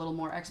did have a little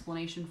more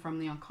explanation from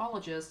the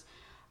oncologist,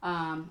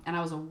 and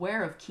I was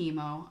aware of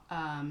chemo,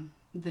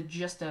 the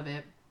gist of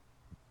it.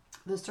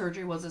 The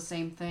surgery was the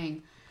same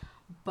thing,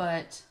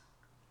 but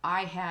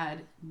I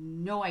had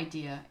no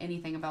idea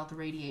anything about the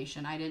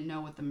radiation. I didn't know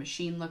what the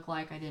machine looked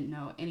like. I didn't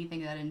know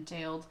anything that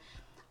entailed.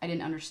 I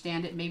didn't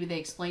understand it. Maybe they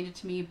explained it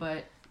to me,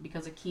 but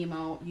because of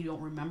chemo, you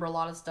don't remember a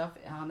lot of stuff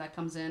that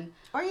comes in.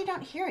 Or you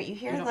don't hear it. You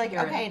hear You don't like,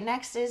 hear okay, it.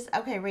 next is,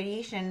 okay,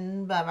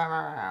 radiation, blah, blah,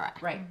 blah, blah, blah.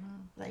 Right.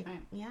 Like,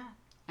 Right. yeah.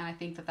 And I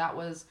think it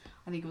was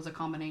a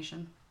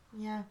combination.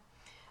 Yeah.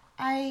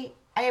 I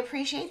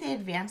appreciate the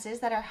advances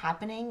that are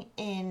happening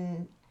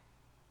in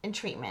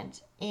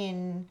treatment,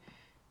 in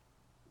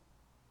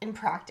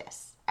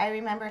practice. I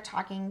remember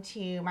talking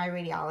to my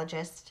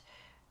radiologist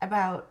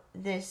about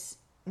this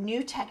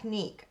new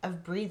technique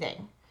of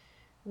breathing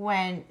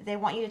when they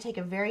want you to take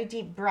a very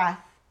deep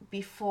breath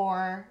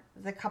before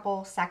the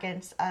couple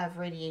seconds of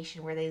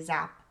radiation where they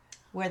zap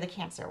where the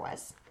cancer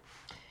was.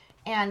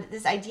 And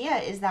this idea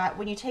is that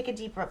when you take a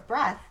deep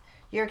breath,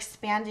 you're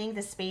expanding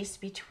the space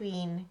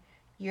between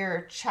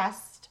your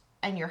chest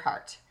and your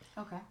heart.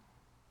 Okay.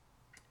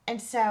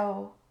 And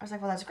so I was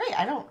like, well, that's great.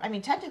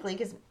 Technically,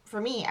 because for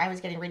me, I was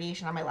getting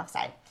radiation on my left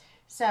side.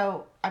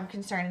 So I'm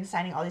concerned in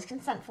signing all these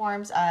consent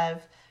forms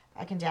of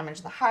I can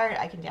damage the heart,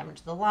 I can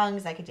damage the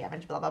lungs, I can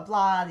damage blah, blah,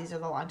 blah. These are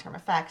the long-term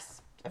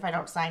effects. If I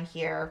don't sign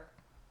here,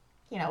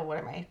 what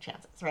are my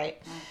chances,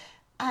 right?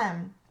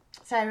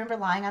 So I remember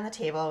lying on the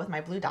table with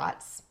my blue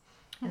dots,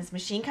 and this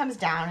machine comes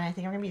down, and I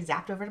think I'm going to be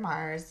zapped over to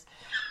Mars.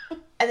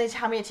 And they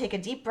tell me to take a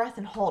deep breath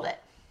and hold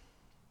it.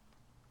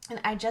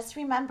 And I just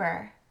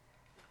remember,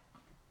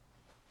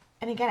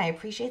 and again, I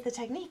appreciate the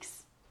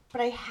techniques, but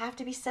I have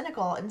to be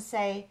cynical and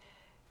say,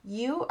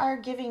 you are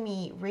giving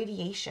me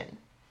radiation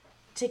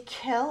to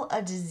kill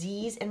a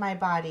disease in my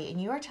body,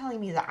 and you are telling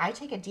me that I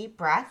take a deep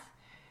breath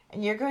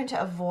and you're going to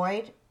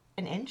avoid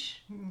an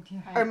inch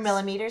or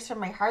millimeters from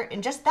my heart,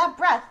 and just that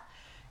breath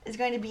is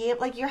going to be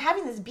like you're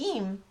having this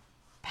beam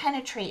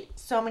penetrate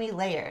so many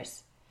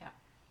layers. Yeah.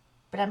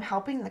 But I'm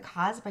helping the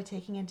cause by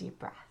taking a deep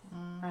breath.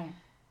 Right.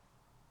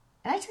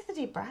 And I took the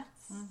deep breaths.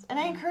 And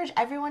I encourage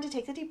everyone to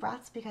take the deep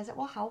breaths because it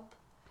will help.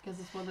 Because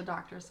it's what the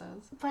doctor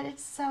says. But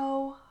it's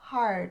so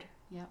hard.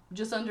 Yeah.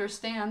 Just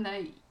understand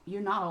that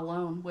you're not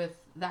alone with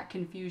that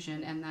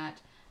confusion and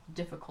that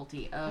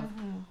difficulty of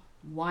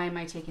why am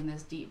I taking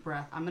this deep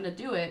breath? I'm gonna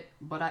do it,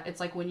 but it's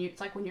like when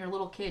you're a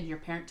little kid and your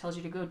parent tells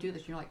you to go do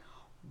this, and you're like,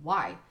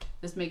 why?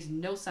 This makes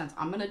no sense.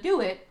 I'm gonna do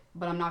it,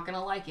 but I'm not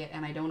gonna like it,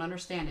 and I don't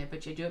understand it.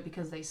 But you do it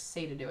because they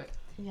say to do it.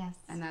 Yes.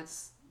 And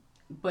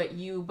but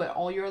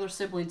all your other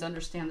siblings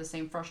understand the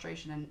same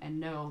frustration and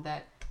know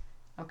that,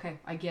 okay,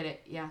 I get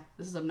it. Yeah,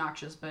 this is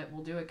obnoxious, but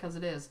we'll do it because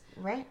it is.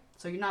 Right.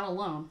 So you're not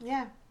alone.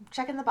 Yeah.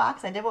 Checking the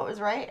box. I did what was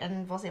right,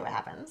 and we'll see what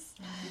happens.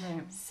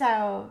 Right.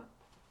 So,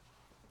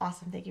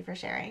 awesome. Thank you for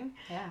sharing.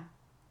 Yeah.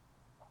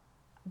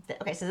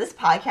 Okay, so this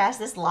podcast,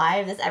 this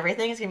live, this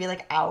everything is going to be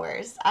like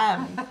hours.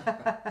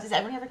 Does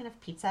everyone have enough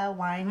pizza,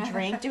 wine,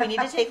 drink? Do we need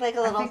to take like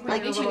a little,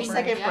 like a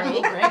 2-second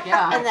break?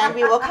 Yeah. And then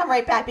we will come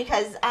right back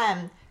because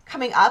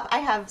coming up, I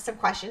have some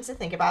questions to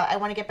think about. I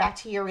want to get back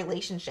to your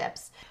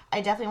relationships.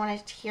 I definitely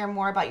want to hear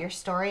more about your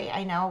story.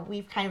 I know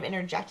we've kind of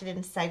interjected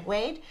and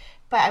segued,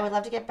 but I would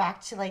love to get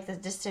back to like the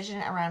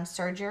decision around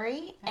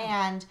surgery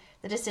and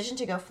the decision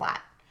to go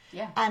flat.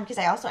 Yeah. Because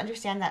I also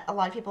understand that a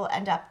lot of people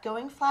end up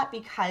going flat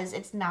because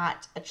it's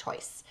not a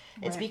choice.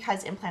 It's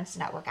because implants did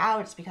not work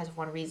out. It's because of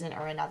one reason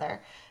or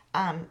another.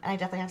 And I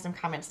definitely have some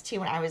comments too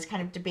when I was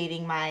kind of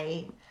debating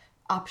my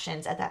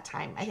options at that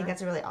time. I think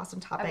that's a really awesome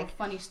I have topic. a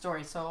funny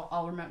story, so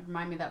I'll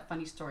remind me of that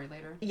funny story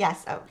later.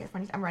 Yes. Oh, okay.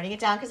 Funny. I'm writing it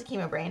down because of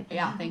chemo brain.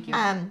 Yeah, thank you.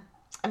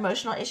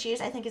 Emotional issues,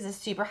 I think, is a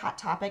super hot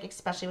topic,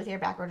 especially with your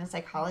background in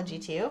psychology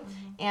too,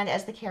 and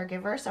as the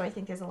caregiver. So I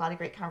think there's a lot of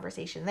great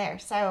conversation there.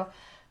 So,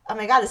 oh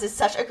my God, this is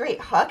such a great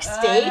hook.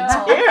 Stay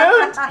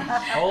tuned.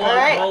 Hold on,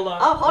 right. hold on.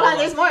 Oh, hold on.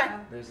 There's more.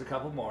 There's a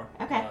couple more.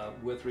 Okay.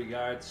 With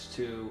regards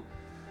to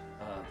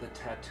the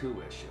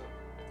tattoo issue,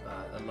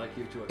 I'd like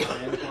you to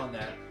expand upon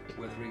that.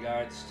 With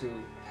regards to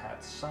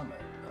Pat Summit,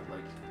 I'd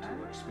like you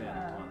to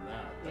expand upon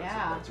that.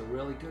 That's a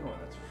really good one.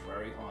 That's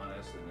very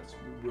honest, and it's a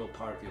real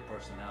part of your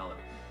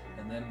personality.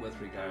 And then with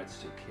regards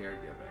to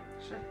caregiving,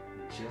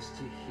 just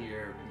to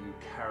hear you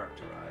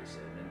characterize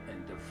it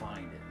and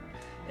define it,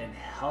 and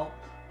help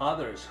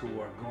others who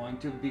are going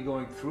to be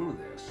going through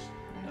this.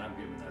 And I'm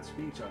giving that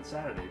speech on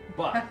Saturday,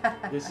 but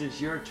this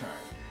is your turn.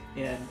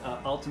 And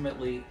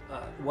ultimately,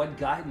 what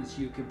guidance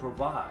you can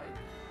provide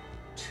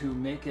to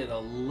make it a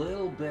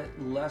little bit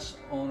less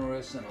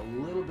onerous and a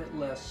little bit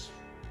less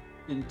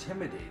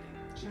intimidating,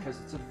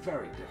 because it's a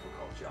very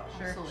difficult job.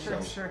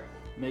 Sure.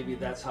 Maybe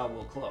that's how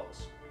we'll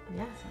close.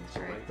 Yeah.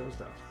 So write those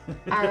down.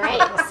 All right.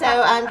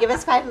 So give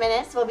us 5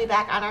 minutes. We'll be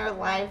back on our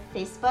live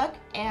Facebook,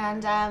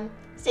 and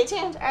stay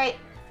tuned. All right.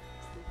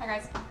 Hi,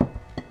 guys.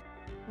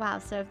 Wow,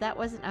 so if that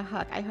wasn't a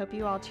hook, I hope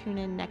you all tune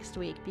in next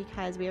week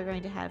because we are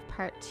going to have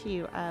part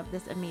 2 of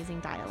this amazing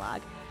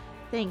dialogue.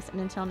 Thanks,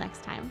 and until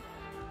next time.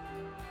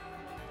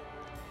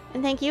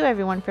 And thank you,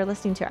 everyone, for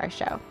listening to our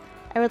show.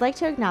 I would like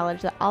to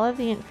acknowledge that all of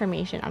the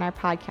information on our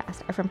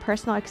podcast are from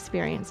personal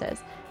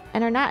experiences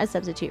and are not a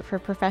substitute for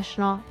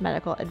professional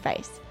medical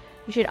advice.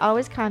 You should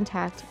always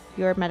contact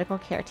your medical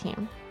care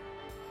team.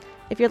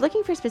 If you're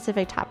looking for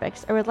specific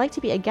topics or would like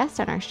to be a guest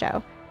on our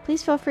show,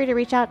 please feel free to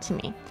reach out to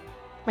me.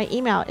 My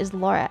email is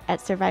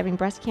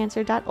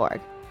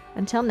laura@survivingbreastcancer.org.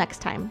 Until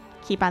next time,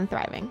 keep on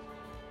thriving.